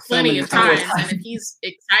plenty of times. And if he's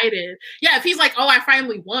excited, if he's like, "Oh, I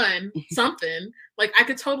finally won something," like I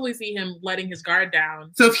could totally see him letting his guard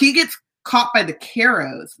down. So if he gets caught by the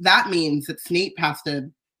Carrows, that means that Snape has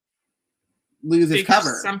to lose his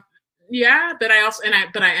cover. But I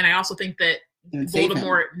also think that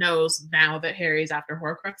Voldemort knows now that Harry's after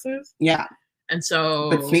Horcruxes. Yeah. And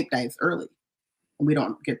so, but Snape dies early, and we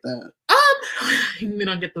don't get the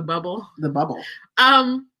bubble. The bubble.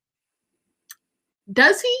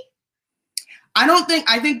 Does he?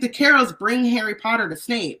 I think the Carrows bring Harry Potter to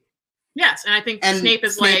Snape. Yes, and I think Snape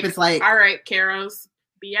is like, "All right, Carrows,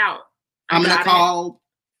 be out. I'm gonna call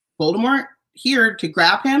Voldemort here to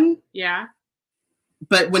grab him." Yeah.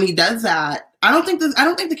 But when he does that, I don't think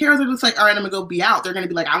the Carrows are just like, "All right, I'm gonna go be out." They're gonna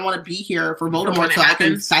be like, "I want to be here for Voldemort, so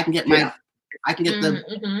I can get my." I can get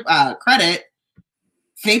the credit.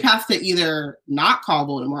 Snape has to either not call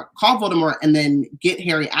Voldemort, and then get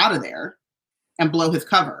Harry out of there and blow his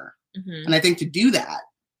cover. Mm-hmm. And I think to do that,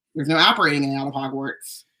 there's no operating out of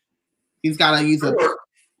Hogwarts. He's got to use it.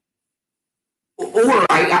 Or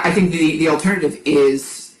I think the alternative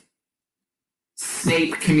is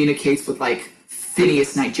Snape communicates with like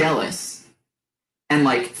Phineas Nigellus, and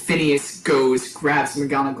like Phineas grabs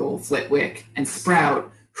McGonagall, Flitwick, and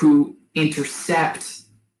Sprout, who intercept.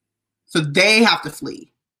 So they have to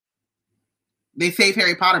flee. They save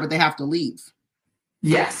Harry Potter, but they have to leave.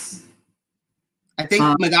 Yes. I think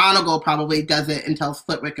McGonagall probably does it and tells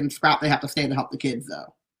Flitwick and Sprout they have to stay to help the kids,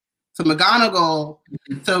 though. So McGonagall...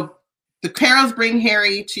 Mm-hmm. So the Carrows bring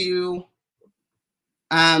Harry to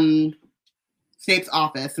Snape's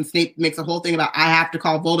office, and Snape makes a whole thing about, I have to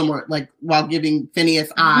call Voldemort, like, while giving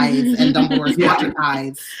Phineas eyes and Dumbledore's watching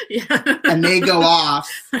eyes. Yeah. And they go off.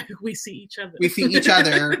 We see each other.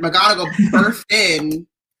 McGonagall bursts in,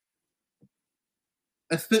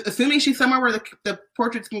 assuming she's somewhere where the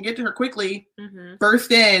portraits can get to her quickly,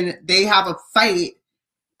 burst in, they have a fight.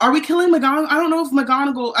 Are we killing McGonagall? I don't know if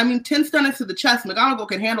McGonagall, 10 stunners to the chest, McGonagall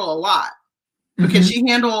can handle a lot. But can she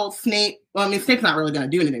handle Snape? Well, Snape's not really going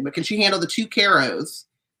to do anything, but can she handle the two Carrows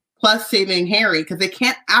plus saving Harry? Because they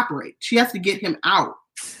can't apparate. She has to get him out.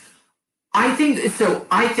 I think so.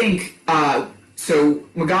 So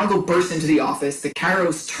McGonagall bursts into the office. The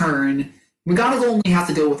Carrows turn. McGonagall only has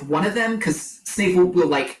to deal with one of them because Snape will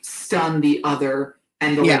like stun the other,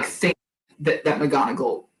 and they'll like think that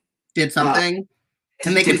McGonagall did something.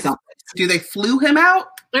 And they did something. Do they flew him out?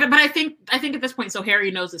 But I think at this point, so Harry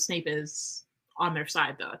knows that Snape is on their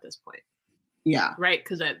side, though. At this point, yeah, right?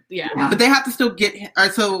 Because but they have to still get.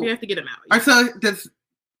 So we have to get him out. So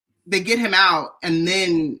they get him out, and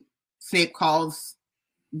then Snape calls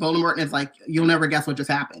Voldemort and is like, "You'll never guess what just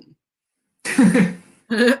happened."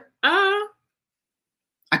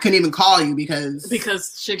 I couldn't even call you because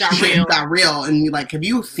shit got real. Got real, and you're like, "Have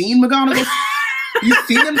you seen McGonagall? You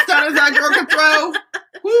seen them stutters that girl can throw?"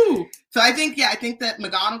 Woo! So I think that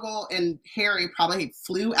McGonagall and Harry probably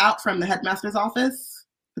flew out from the headmaster's office,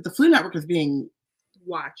 but the Flu Network is being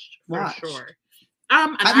watched for sure.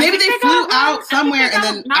 Maybe they flew out somewhere and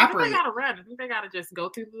then I operate. think they gotta run. I think they gotta just go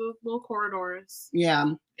through the little corridors. Yeah.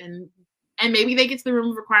 And maybe they get to the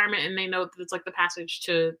room of requirement and they know that it's like the passage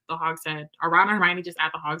to the Hogshead. Are Ron and Hermione just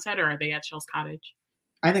at the Hogshead, or are they at Chill's Cottage?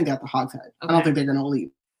 I think at the Hogshead. Okay. I don't think they're gonna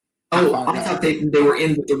leave. Oh, I thought they were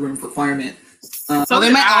in the room of requirement. So they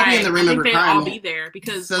might all be in the room of requirement. They all be there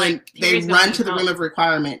because so they run to the room of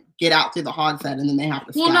requirement, get out through the Hogshead, and then they have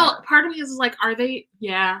to. Well, no. Part of me is like, are they?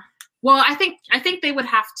 Yeah. Well, I think they would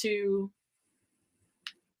have to,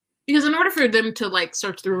 because in order for them to like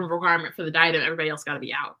search the room of requirement for the diadem, everybody else got to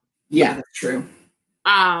be out. Yeah, that's true.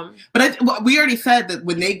 But we already said that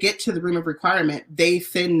when they get to the room of requirement, they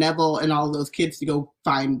send Neville and all of those kids to go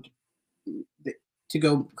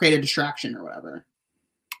create a distraction or whatever.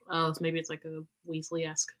 Oh, so maybe it's like a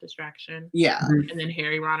Weasley-esque distraction. Yeah. And then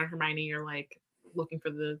Harry, Ron, and Hermione are like looking for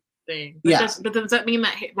the thing. But but does that mean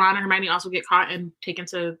that Ron and Hermione also get caught and taken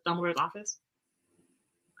to Dumbledore's office?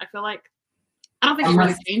 I feel like I don't think it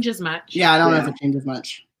really changes much. Yeah, I don't know if it changes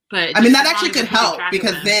much. But I mean, that actually could help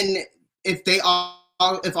because then if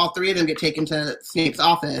all three of them get taken to Snape's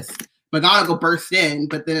office, McGonagall bursts in,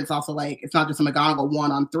 but then it's also like it's not just a McGonagall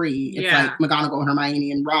 1-on-3. It's like McGonagall,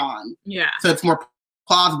 Hermione, and Ron. Yeah. So it's more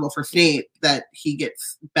plausible for Snape that he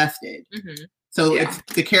gets bested. Mm-hmm. So it's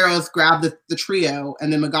the Carrows grab the trio,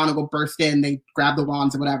 and then McGonagall burst in. They grab the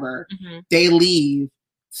wands or whatever. Mm-hmm. They leave.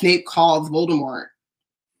 Snape calls Voldemort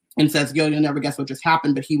and says, "Yo, you'll never guess what just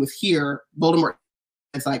happened, but he was here." Voldemort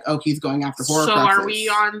is like, "Oh, he's going after Horcruxes." So are we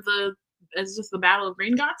on is this the Battle of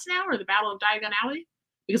Gringotts now, or the Battle of Diagon Alley?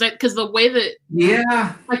 Because the way that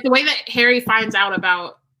the way that Harry finds out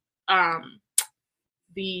about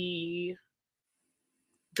the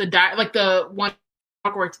one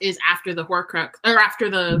Hogwarts is after the Horcrux or after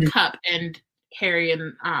the cup, and Harry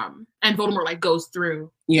and Voldemort like goes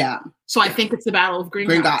through. Yeah. So I think it's the Battle of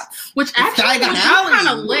Gringotts. Which actually is kind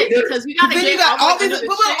of lit because we got all these,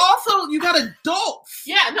 but also you got adults.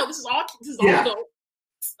 Yeah, no, this is all adults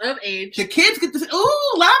of age. The kids get this.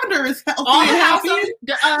 Ooh, Lavender is healthy and happy.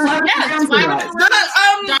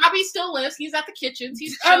 Dobby still lives. He's at the kitchens.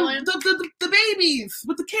 He's chilling. The babies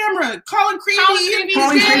with the camera. Colin Creevy.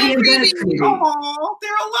 Oh,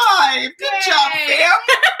 they're alive. Good job, fam.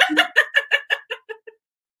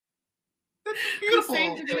 That's beautiful.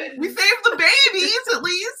 We saved the babies at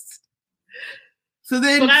least. So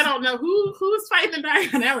then, but I don't know who's fighting the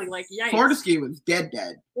Diagon Alley. Like, yikes. Fortescue was dead.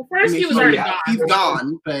 Well, Fortescue was already gone. He's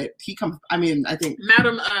gone, but he comes. I mean, I think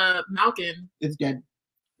Madam Malkin is dead.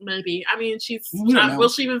 Maybe. I mean, will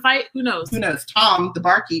she even fight? Who knows? Who knows? Tom, the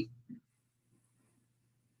barkeep.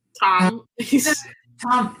 Tom.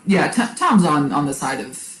 Tom's on the side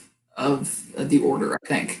of the Order, I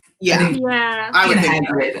think. Yeah. I would think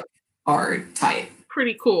Hagrid are tight.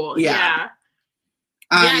 Pretty cool. Yeah.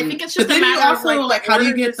 I think it's just. But then you also of, how do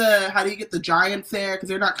you get the giants there, because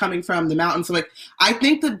they're not coming from the mountain? So I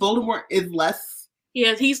think that Voldemort is less.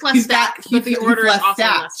 Yeah, he's less stacked, but the Order is also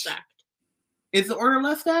less stacked. Is the Order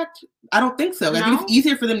less stacked? I don't think so. I think it's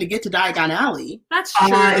easier for them to get to Diagon Alley. That's true.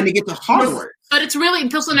 Than to get to Hogwarts. But it's really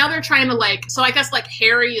so now they're trying to so I guess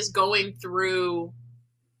Harry is going through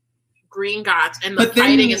Gringotts and the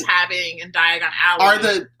fighting is happening in Diagon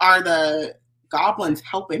Alley. Are the goblins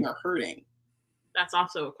helping or hurting? That's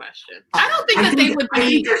also a question. I don't think that they would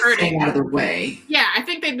be hurting. Out of the way. Yeah, I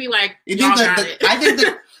think they'd be like, I think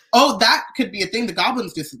that that could be a thing. The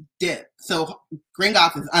goblins just dip, so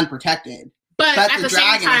Gringotts is unprotected. But at the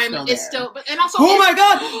same time, it's still. And also, oh my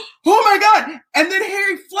god! And then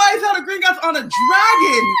Harry flies out of Gringotts on a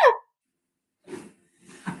dragon.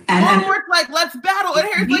 And Voldemort's like, "Let's battle," and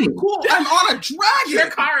Harry's like, "Cool, I'm on a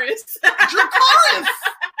dragon." Dracarys.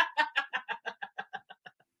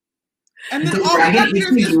 And then all the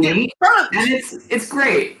characters get burnt. And it's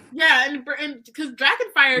great. Yeah, and because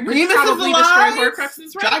Dragonfire could probably destroy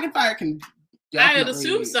Horcruxes, right? Dragonfire can. I'd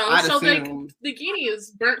assume so. Nagini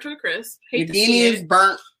is burnt to a crisp. Nagini is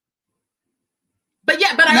burnt. But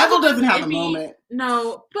Neville doesn't have a moment.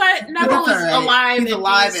 No, but Neville is alive. He's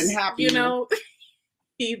alive and happy. You know,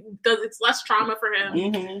 he does. It's less trauma for him.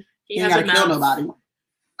 Mm-hmm. He hasn't kill nobody.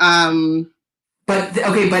 But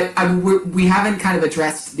we haven't kind of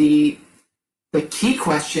addressed the key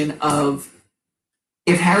question of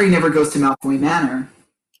if Harry never goes to Malfoy Manor,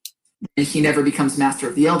 and he never becomes master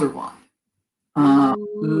of the Elder Wand.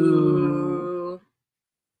 Ooh.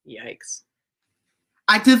 Yikes.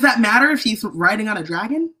 Does that matter if he's riding on a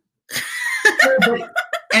dragon?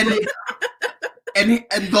 and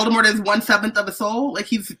Voldemort is 1/7 of a soul? Like,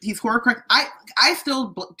 he's Horcrux. I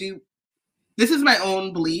still do. This is my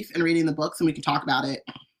own belief in reading the books, and we can talk about it.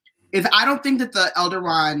 Is I don't think that the Elder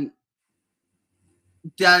Wand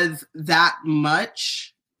does that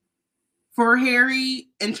much for Harry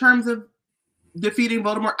in terms of defeating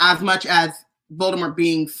Voldemort, as much as Voldemort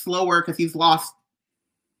being slower because he's lost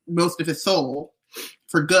most of his soul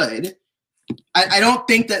for good. I don't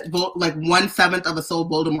think that like 1/7 of a soul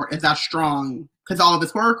Voldemort is that strong because all of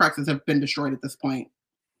his Horcruxes have been destroyed at this point.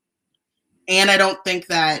 And I don't think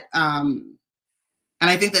that, and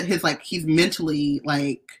I think that he's mentally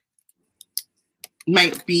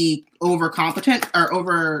might be overconfident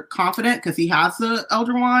because he has the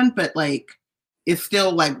Elder Wand, but it's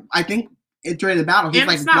still I think during the battle he's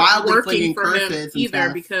it's not wildly flinging for curses him either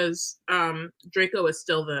stuff. Because Draco is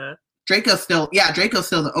still the Draco's still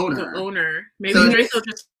the owner. The owner. Maybe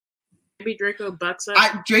Draco bucks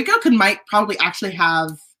up. Draco might probably actually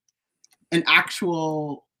have an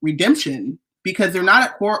actual redemption because they're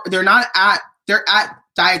at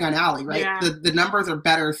Diagon Alley, right? Yeah. The numbers are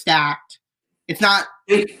better stacked. It's not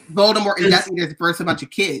Voldemort and Death Eaters versus a bunch of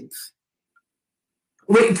kids.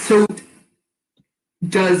 Wait, so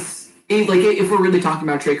if we're really talking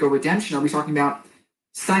about Draco redemption, are we talking about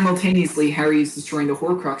simultaneously Harry's destroying the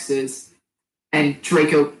Horcruxes and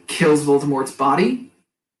Draco kills Voldemort's body?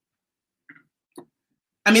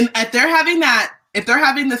 I mean, if they're having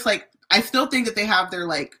this I still think that they have their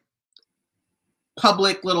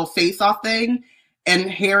public little face-off thing, and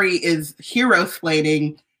Harry is hero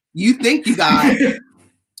splaining. You think you got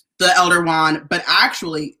the Elder Wand, but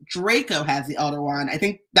actually Draco has the Elder Wand. I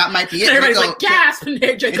think that might be it. Everybody's gasp, and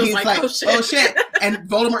Draco's and he's oh shit. And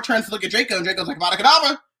Voldemort turns to look at Draco, and Draco's like, Avada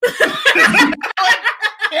Kedavra.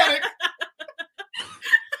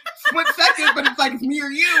 Split second, but it's me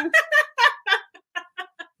or you.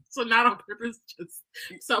 So not on purpose, just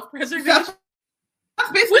self-preservation. That's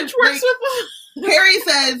basically which works with Harry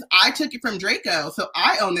says, I took it from Draco, so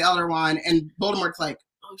I own the Elder Wand, and Voldemort's like,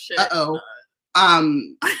 oh shit. Uh-oh.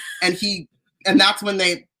 And that's when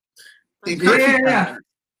they curse each other.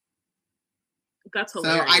 That's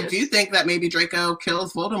hilarious. So I do think that maybe Draco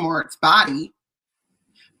kills Voldemort's body.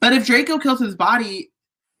 But if Draco kills his body,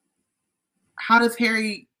 how does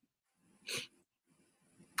Harry...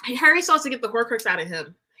 Harry still has to get the Horcrux out of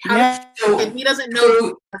him. And he doesn't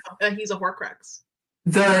know that he's a Horcrux.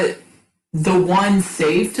 The one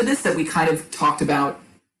save to this that we kind of talked about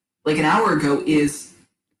an hour ago is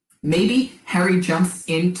maybe Harry jumps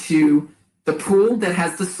into the pool that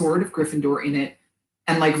has the sword of Gryffindor in it,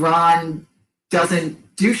 and Ron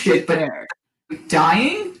doesn't do shit, but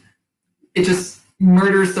dying, it just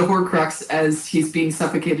murders the Horcrux as he's being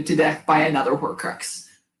suffocated to death by another Horcrux.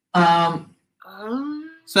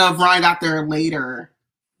 So if Ron got there later,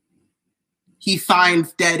 he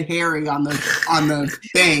finds dead Harry on the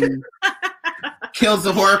thing, kills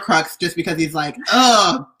the Horcrux just because he's like,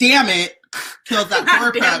 oh, damn it, kills that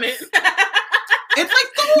Horcrux. Damn it. It's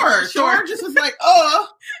like Thor. Sure. Thor just was like,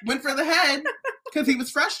 went for the head because he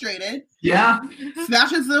was frustrated. Yeah.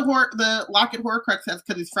 Smashes the locket Horcrux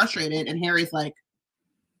because he's frustrated, and Harry's like,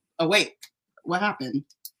 oh wait, what happened?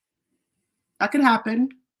 That could happen.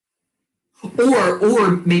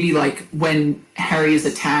 Or maybe when Harry is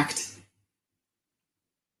attacked.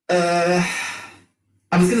 I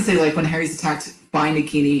was gonna say when Harry's attacked by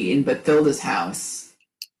Nagini in Bathilda's house.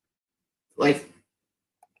 But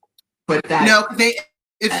that no,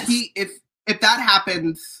 if that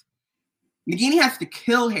happens, Nagini has to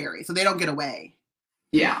kill Harry so they don't get away.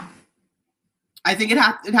 Yeah. I think it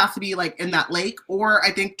has to be in that lake, or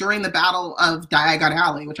I think during the Battle of Diagon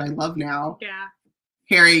Alley, which I love now. Yeah.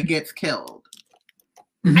 Harry gets killed.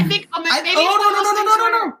 I think maybe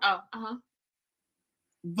no. Oh,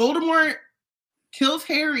 Voldemort kills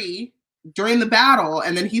Harry during the battle,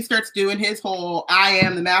 and then he starts doing his whole "I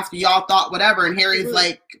am the master, y'all thought whatever," and Harry's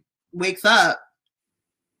wakes up.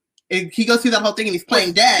 And he goes through that whole thing, and he's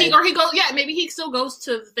playing dead. Maybe he still goes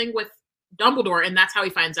to the thing with Dumbledore, and that's how he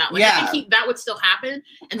finds out. I think that would still happen,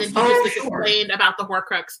 and then he just explained about the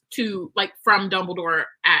Horcrux to from Dumbledore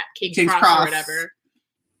at King's Cross or whatever.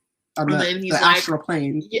 The astral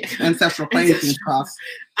plane, ancestral plane, King's Cross.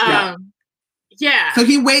 Yeah. So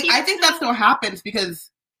I think that still happens because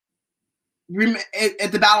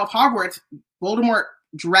at the Battle of Hogwarts, Voldemort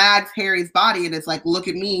drags Harry's body and it's look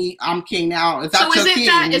at me, I'm king now. Is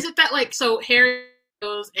it that so Harry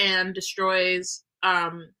goes and destroys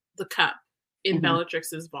the cup in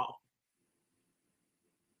Bellatrix's vault?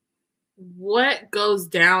 what goes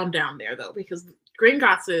down there though, because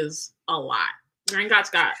Gringotts is a lot.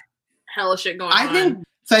 Gringotts got hella shit going on.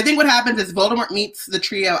 I think what happens is Voldemort meets the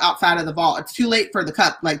trio outside of the vault. It's too late for the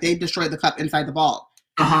cup. Like, they destroyed the cup inside the vault.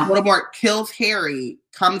 Voldemort kills Harry,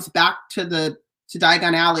 comes back to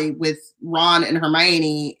Diagon Alley with Ron and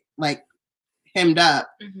Hermione, like, hemmed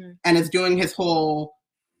up, and is doing his whole,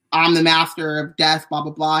 I'm the master of death, blah,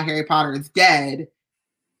 blah, blah, Harry Potter is dead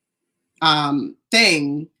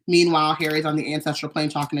thing. Meanwhile, Harry's on the ancestral plane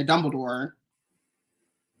talking to Dumbledore.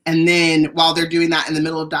 And then while they're doing that in the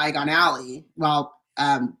middle of Diagon Alley, while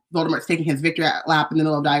Voldemort's taking his victory lap in the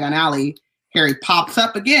middle of Diagon Alley, Harry pops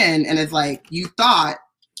up again and is like, you thought,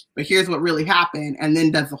 but here's what really happened. And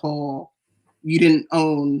then does the whole, you didn't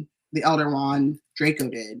own the Elder Wand, Draco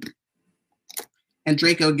did. And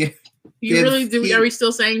Draco gives... Are we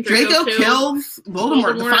still saying Draco kills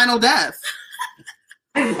Voldemort, the final death?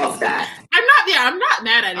 I love that. I'm not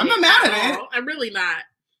mad at it. I'm not mad at it. I'm really not.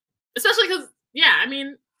 Especially because, I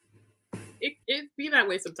mean, it be that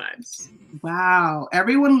way sometimes. Wow.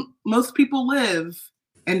 Most people live,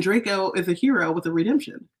 and Draco is a hero with a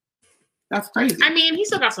redemption. That's crazy. I mean, he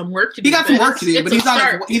still got some work to do. He got some work to do, but he's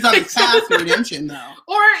on his path to redemption, though.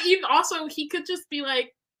 Or even also, he could just be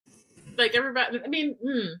like everybody. I mean,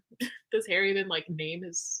 does Harry then like name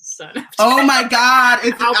his son? Oh my God!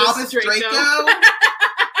 It's Albus Draco.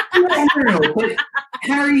 No, but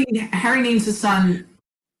Harry names his son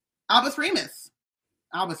Albus Remus.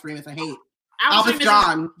 Albus Remus, I hate. Albus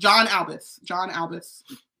John Albus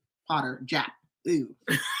Potter. Jap. Ew.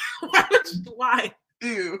 Why?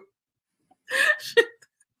 Ew.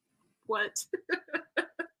 What?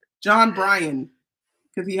 John Bryan,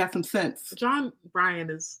 because he has some sense. John Bryan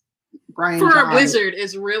is Brian for John. a wizard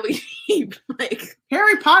is really like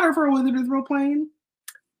Harry Potter for a wizard is real plain.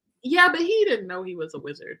 Yeah, but he didn't know he was a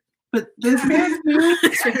wizard. But this man, when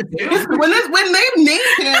they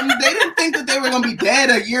named him, they didn't think that they were going to be dead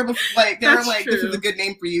a year before. Like, they were like, "This is a good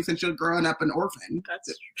name for you since you're growing up an orphan."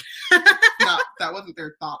 That's no, that wasn't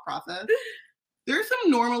their thought process. There's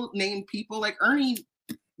some normal named people like Ernie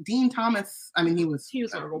Dean Thomas. I mean, he was a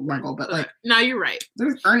Muggle, but like, no, you're right.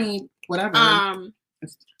 There's Ernie, whatever.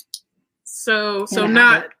 So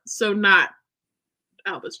not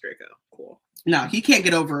Albus Draco. Cool. No, he can't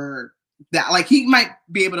get over that. Like, he might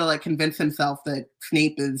be able to like convince himself that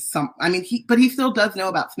Snape is but he still does know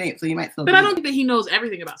about Snape, so he might still. But I don't think that he knows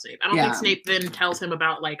everything about Snape. I don't think Snape then tells him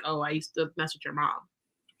about like, oh, I used to mess with your mom.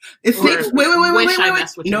 Is Snape? Wait.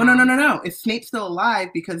 No. Is Snape still alive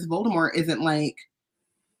because Voldemort isn't like.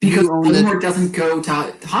 Because Voldemort doesn't go to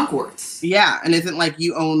Hogwarts. Yeah, and isn't like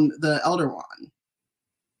you own the Elder Wand.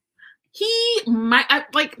 He might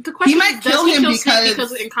the question. He might kill him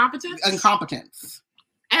because of incompetence. Incompetence.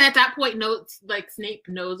 And at that point, Snape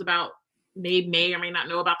knows about may or may not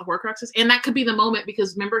know about the Horcruxes, and that could be the moment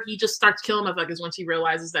because remember he just starts killing motherfuckers once he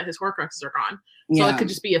realizes that his Horcruxes are gone. So it could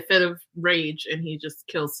just be a fit of rage, and he just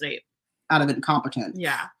kills Snape out of incompetence.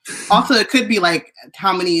 Yeah. Also, it could be like,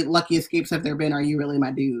 how many lucky escapes have there been? Are you really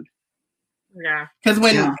my dude? Yeah. Because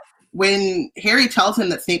when Harry tells him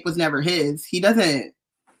that Snape was never his, he doesn't.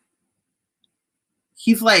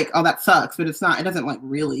 He's like, oh, that sucks, but it's not. It doesn't like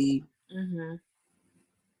really. Mm-hmm.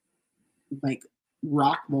 Like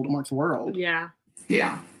rock Voldemort's world. Yeah.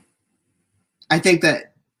 I think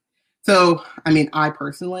that. So, I mean, I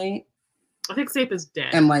personally. I think Snape is dead.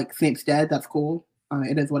 And like Snape's dead. That's cool.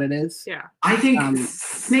 It is what it is. Yeah. I think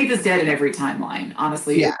Snape is dead in every timeline.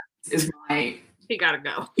 Honestly. Yeah. He gotta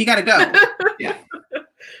go. Yeah. Yeah.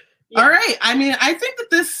 All right. I mean, I think that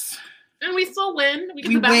this. And we still win. We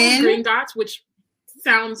get the Battle of Gringotts, which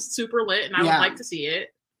sounds super lit, and I would like to see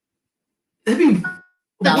it. That'd be.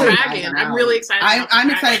 The dragon. I'm really excited.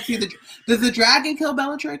 I'm excited to see does the dragon kill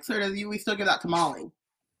Bellatrix, or do we still give that to Molly?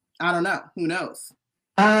 I don't know. Who knows?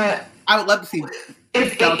 I would love to see.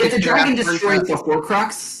 If the dragon destroys the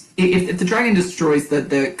Horcrux, if the dragon destroys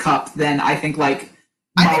the cup, then I think like.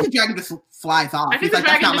 I think the dragon just flies off. I think the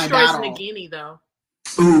dragon destroys Nagini, though.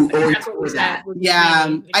 Ooh, that's what we said.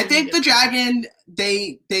 Yeah, I think the dragon.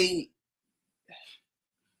 They.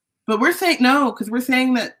 But we're saying no, because we're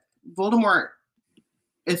saying that Voldemort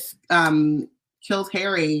kills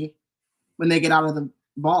Harry when they get out of the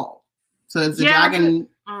vault. So is the dragon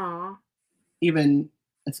even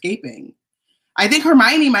escaping? I think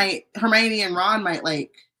Hermione and Ron might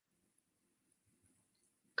like.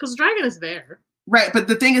 Because the dragon is there. Right, but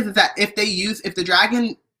the thing is that if the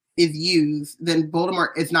dragon is used, then Voldemort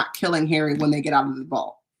is not killing Harry when they get out of the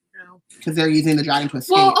vault. Because they're using the dragon to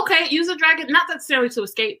escape. Well, okay, use the dragon, not necessarily to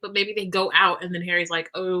escape, but maybe they go out and then Harry's like,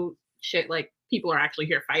 oh shit, like people are actually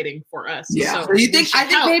here fighting for us. Yeah. So you think? I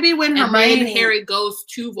think maybe when and then Hermione, Harry goes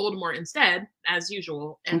to Voldemort instead, as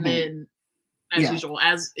usual, and then as usual,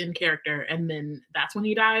 as in character, and then that's when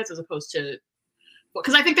he dies, as opposed to.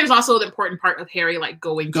 Because I think there's also the important part of Harry like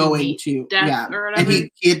going to death or whatever. And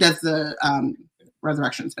he does the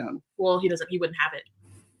resurrection stone. Well, he doesn't. He wouldn't have it.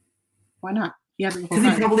 Why not? He has it the whole Because he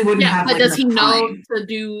time. probably wouldn't have. But like, does he know time. to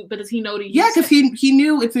do? But does he know to use? Yeah, because he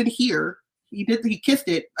knew it's in here. He did. He kissed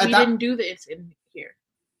it. We didn't do the it's in here.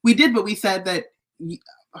 We did, but we said that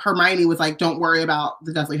Hermione was like, "Don't worry about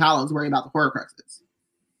the Deathly Hallows. Worry about the Horcruxes."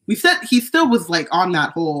 We said he still was like on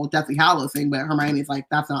that whole Deathly Hallows thing, but Hermione's like,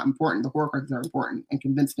 "That's not important. The Horcruxes are important," and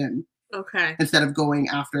convinced him. Okay. Instead of going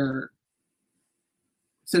after.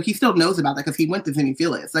 So he still knows about that because he went to Zinni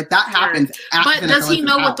Filius. Like that happens. But does he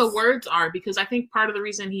know what the house. words are? Because I think part of the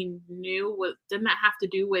reason he knew was didn't that have to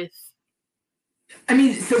do with? I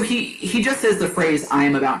mean, so he just says the phrase "I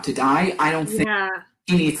am about to die." I don't think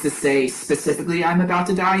he needs to say specifically "I'm about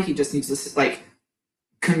to die." He just needs to like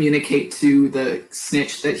communicate to the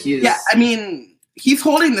snitch that he is. Yeah, I mean, he's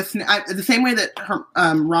holding the same way that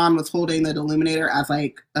Ron was holding the Illuminator as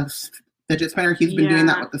like a fidget spinner. He's been doing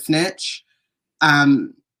that with the snitch.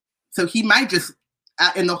 So he might just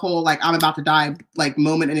in the whole like "I'm about to die" like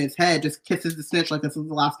moment in his head just kisses the snitch like this is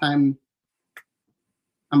the last time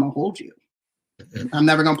I'm gonna hold you. I'm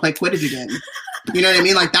never gonna play Quidditch again. You know what I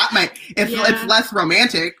mean? Like that might it's less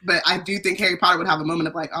romantic, but I do think Harry Potter would have a moment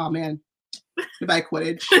of like, oh man, goodbye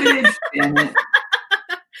Quidditch. Damn it.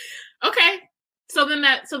 Okay. So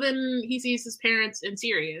then he sees his parents in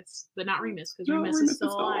Sirius, but not Remus, because Remus is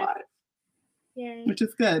still alive. Yay. Which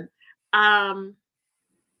is good.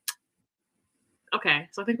 Okay,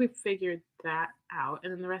 so I think we figured that out,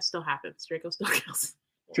 and then the rest still happens. Draco still kills.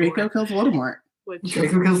 Draco kills Voldemort.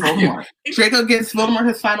 Draco kills Voldemort. Draco gives Voldemort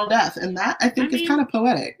his final death, and that I think is kind of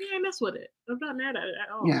poetic. Yeah, I mess with it. I'm not mad at it at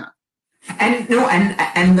all. Yeah. And no,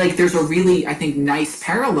 and like there's a really, I think, nice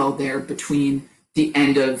parallel there between the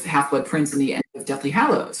end of Half-Blood Prince and the end of Deathly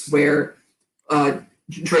Hallows, where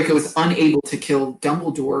Draco is unable to kill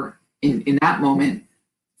Dumbledore in that moment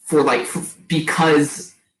because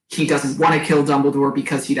he doesn't want to kill Dumbledore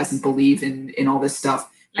because he doesn't believe in all this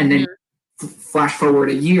stuff. And then flash forward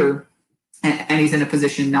a year, and he's in a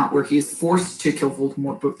position not where he is forced to kill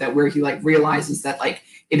Voldemort, but that where he like realizes that like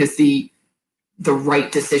it is the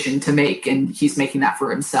right decision to make, and he's making that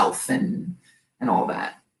for himself and all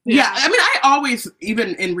that. Yeah, I mean, I always,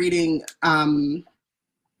 even in reading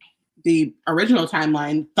the original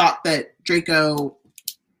timeline, thought that Draco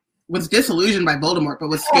was disillusioned by Voldemort, but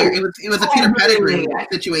was scared. It was a Peter Pettigrew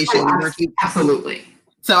situation. Where Absolutely.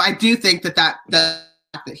 So I do think that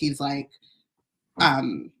he's like,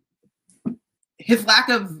 his lack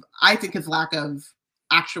of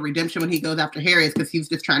actual redemption when he goes after Harry is because he's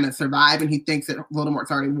just trying to survive and he thinks that Voldemort's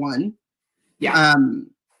already won. Yeah.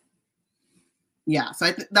 Yeah. So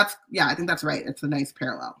I think that's right. It's a nice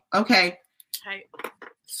parallel. Okay.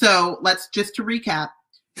 So let's just to recap.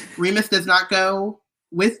 Remus does not go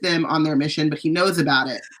with them on their mission, but he knows about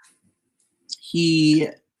it.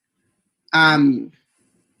 They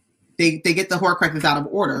get the Horcruxes out of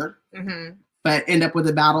order, but end up with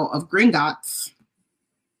a battle of Gringotts.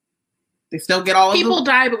 They still get all people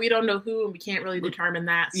die, but we don't know who, and we can't really determine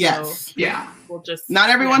that. So yes, we'll just not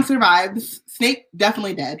everyone survives. Snape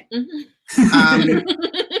definitely dead.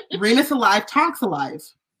 Remus alive. Tonks alive.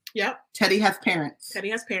 Yep. Teddy has parents.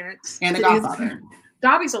 And a godfather.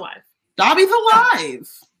 Dobby's alive. Dobby's alive.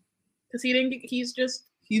 Because he's just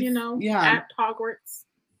at Hogwarts.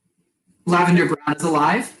 Lavender Brown is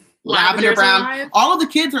alive. Lavender Brown. Alive. All of the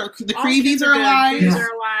kids are the Creevies are alive. Creevies are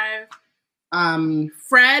alive.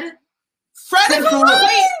 Fred is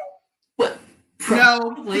alive. What?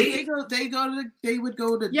 No, they would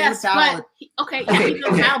go to battle. But he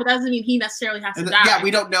goes to battle, but doesn't mean he necessarily has to die. Yeah,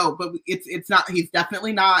 we don't know, but it's not. He's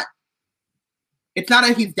definitely not. It's not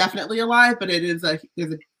a he's definitely alive, but there's a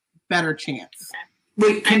better chance.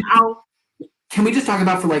 Okay. Wait, can we just talk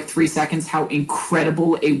about for like 3 seconds how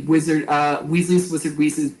incredible a Weasley's Wizard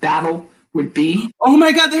Weasley's battle would be? Oh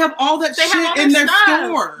my God, they have all that shit in their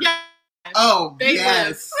store. Yeah. Oh,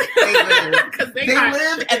 yes. They live. They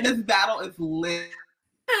live, and this battle is lit.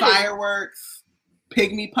 Fireworks,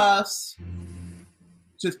 pygmy puffs,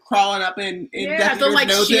 just crawling up in those like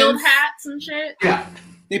noses. Shield hats and shit. Yeah.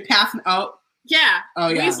 They pass out. Yeah. Oh,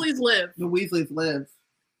 yeah. Weasleys live. The Weasleys live.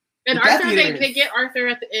 And Arthur, they get Arthur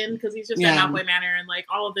at the end because he's just at Malfoy Manor, and like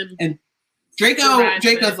all of them. And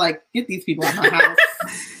Draco's like, get these people out of my house.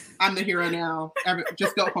 I'm the hero now.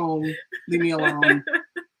 Just go home. Leave me alone.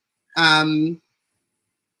 All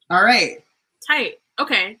right. Tight.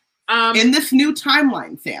 Okay. In this new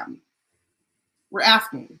timeline, Sam, we're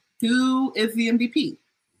asking, who is the MVP?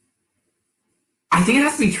 I think it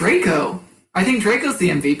has to be Draco. I think Draco's the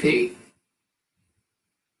MVP.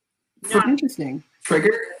 Yeah. Interesting.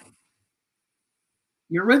 Trigger?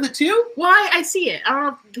 You're with it too? Well, I see it. I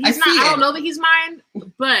don't know. I don't know that he's mine,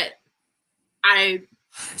 but it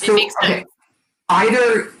makes sense.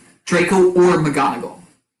 Either Draco or McGonagall.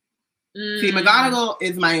 See, McGonagall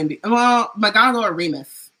is my MVP. Well, McGonagall or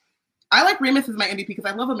Remus. I like Remus as my MVP because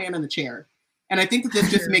I love a man in the chair. And I think that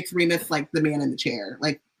this just makes Remus like the man in the chair.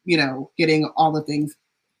 Like, you know, getting all the things,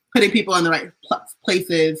 putting people in the right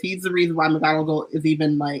places. He's the reason why McGonagall is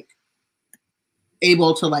even like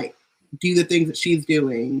able to like do the things that she's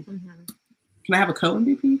doing. Mm-hmm. Can I have a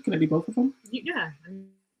co-MVP? Can I be both of them? Yeah.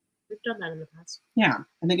 We've done that in the past. Yeah.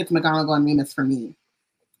 I think it's McGonagall and Remus for me.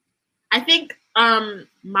 I think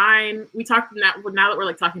mine, we talked now that we're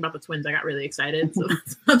like talking about the twins, I got really excited. So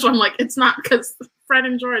that's why I'm like, it's not because Fred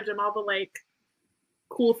and George and all the like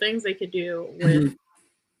cool things they could do with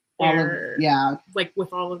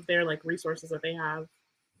with all of their like resources that they have.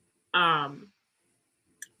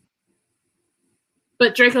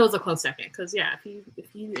 But Draco is a close second because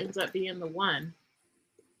if he ends up being the one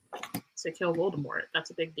to kill Voldemort, that's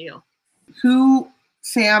a big deal. Who,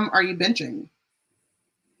 Sam, are you benching?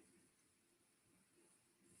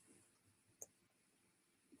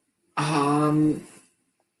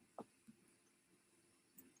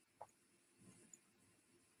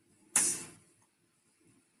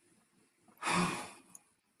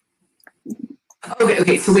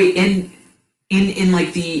 Okay. So wait, in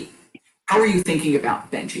like the, how are you thinking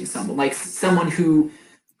about benching someone? Like someone who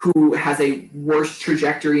has a worse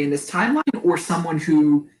trajectory in this timeline, or someone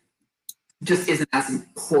who just isn't as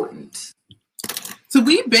important? So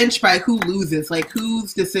we bench by who loses, like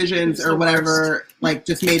whose decisions or whatever, like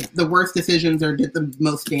just made the worst decisions or did the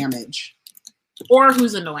most damage. Or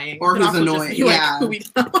who's annoying. Or who's annoying, yeah. Who we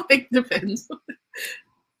don't like, depends.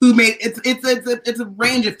 Who made, it's a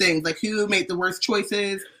range of things, like who made the worst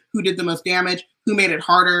choices, who did the most damage, who made it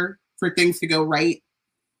harder for things to go right.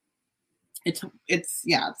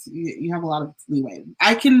 You have a lot of leeway.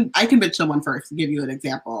 I can bench someone first to give you an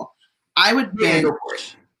example. I would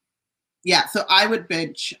bench. Yeah, so I would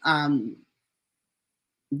bench Voldemort.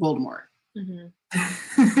 Mm-hmm.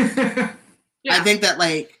 I think that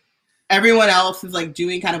like everyone else is like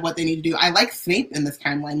doing kind of what they need to do. I like Snape in this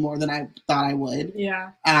timeline more than I thought I would.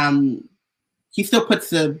 Yeah. He still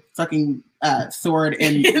puts the fucking sword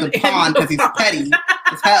in the pond because he's petty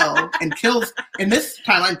as hell and kills. In this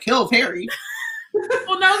timeline, kills Harry.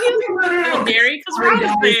 Well, no, he doesn't kill Harry because Ron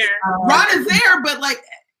is there. Ron is there, but like.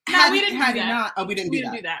 No, we didn't do that. Oh, we didn't do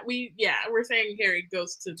that. We're saying Harry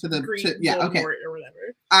goes to the Greek Voldemort okay. or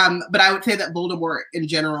whatever. But I would say that Voldemort in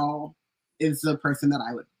general is the person that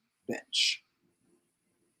I would bench.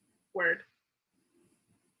 Word.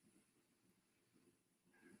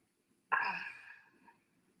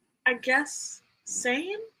 I guess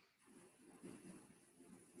same.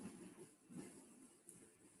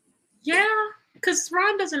 Yeah, because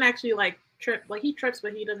Ron doesn't actually like trip. Like he trips,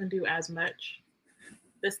 but he doesn't do as much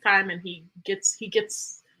this time, and he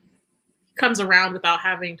comes around without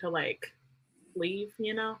having to like leave,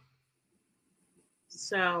 you know.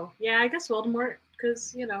 So yeah, I guess Voldemort,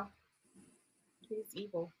 because you know he's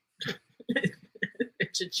evil.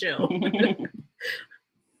 It should chill.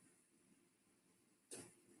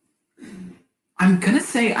 I'm gonna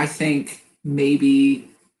say I think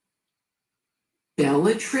maybe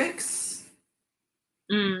Bellatrix,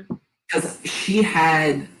 because she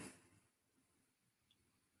had.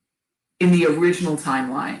 In the original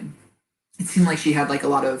timeline, it seemed like she had like a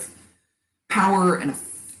lot of power and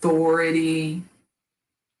authority.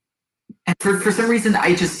 And for some reason,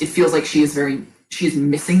 it feels like she is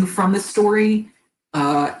missing from the story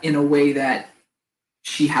in a way that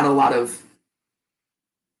she had a lot of,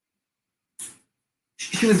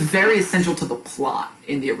 she was very essential to the plot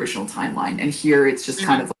in the original timeline. And here it's just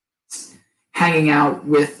kind of like hanging out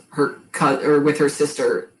with her with her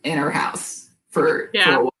sister in her house for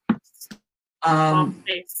a while.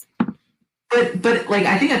 But like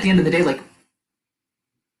I think at the end of the day, like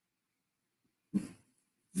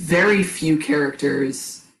very few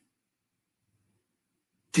characters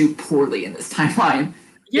do poorly in this timeline.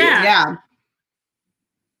 Yeah.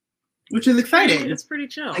 Which is exciting. It's pretty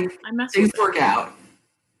chill. Like, I mess things with work out.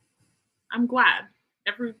 I'm glad.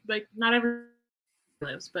 Not everyone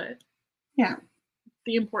lives, but yeah,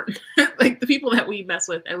 the important like the people that we mess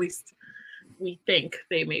with, at least we think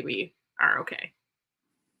they maybe are okay.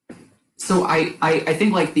 So I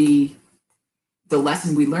think like the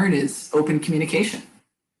lesson we learn is open communication.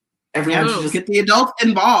 Everyone should just get the adults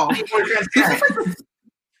involved. Be more transparent.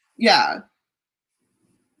 Yeah.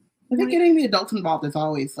 I think getting the adults involved is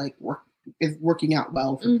always like working out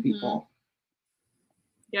well for people.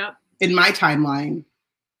 Yep. In my timeline,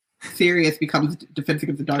 Sirius becomes Defense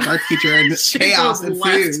Against the Dark Arts teacher and chaos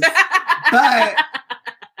ensues. But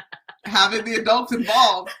having the adults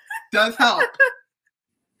involved does help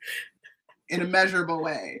in a measurable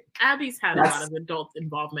way. Abby's had a lot of adult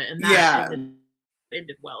involvement in that. Yeah. They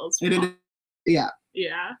did well as well. Yeah.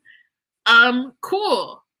 Yeah.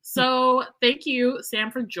 Cool. So thank you,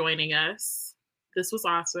 Sam, for joining us. This was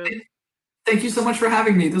awesome. Thank you so much for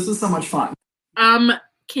having me. This was so much fun.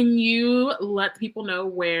 Can you let people know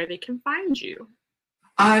where they can find you?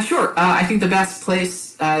 Sure. I think the best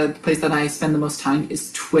place, the place that I spend the most time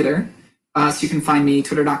is Twitter. So you can find me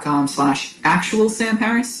twitter.com/actual Sam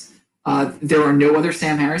Harris. There are no other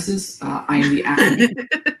Sam Harrises. I am the actual.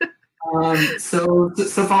 So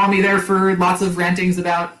follow me there for lots of rantings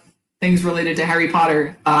about things related to Harry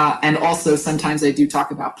Potter. And also sometimes I do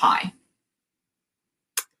talk about pie.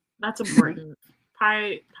 That's important.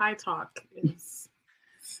 Pie talk is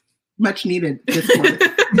much needed.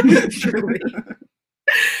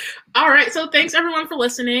 All right, so thanks everyone for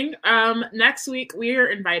listening. Next week we are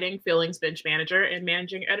inviting Feelings Binge manager and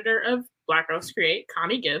managing editor of Black Girls Create,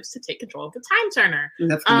 Connie Gibbs, to take control of the Time Turner.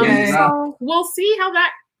 So we'll see how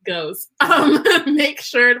that goes. Make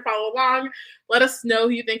sure to follow along. Let us know who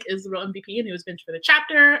you think is the real MVP and who is binge for the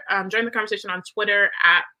chapter. Join the conversation on Twitter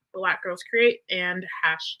at Black Girls Create and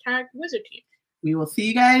 #WizardTeam. We will see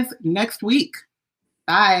you guys next week.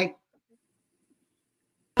 Bye.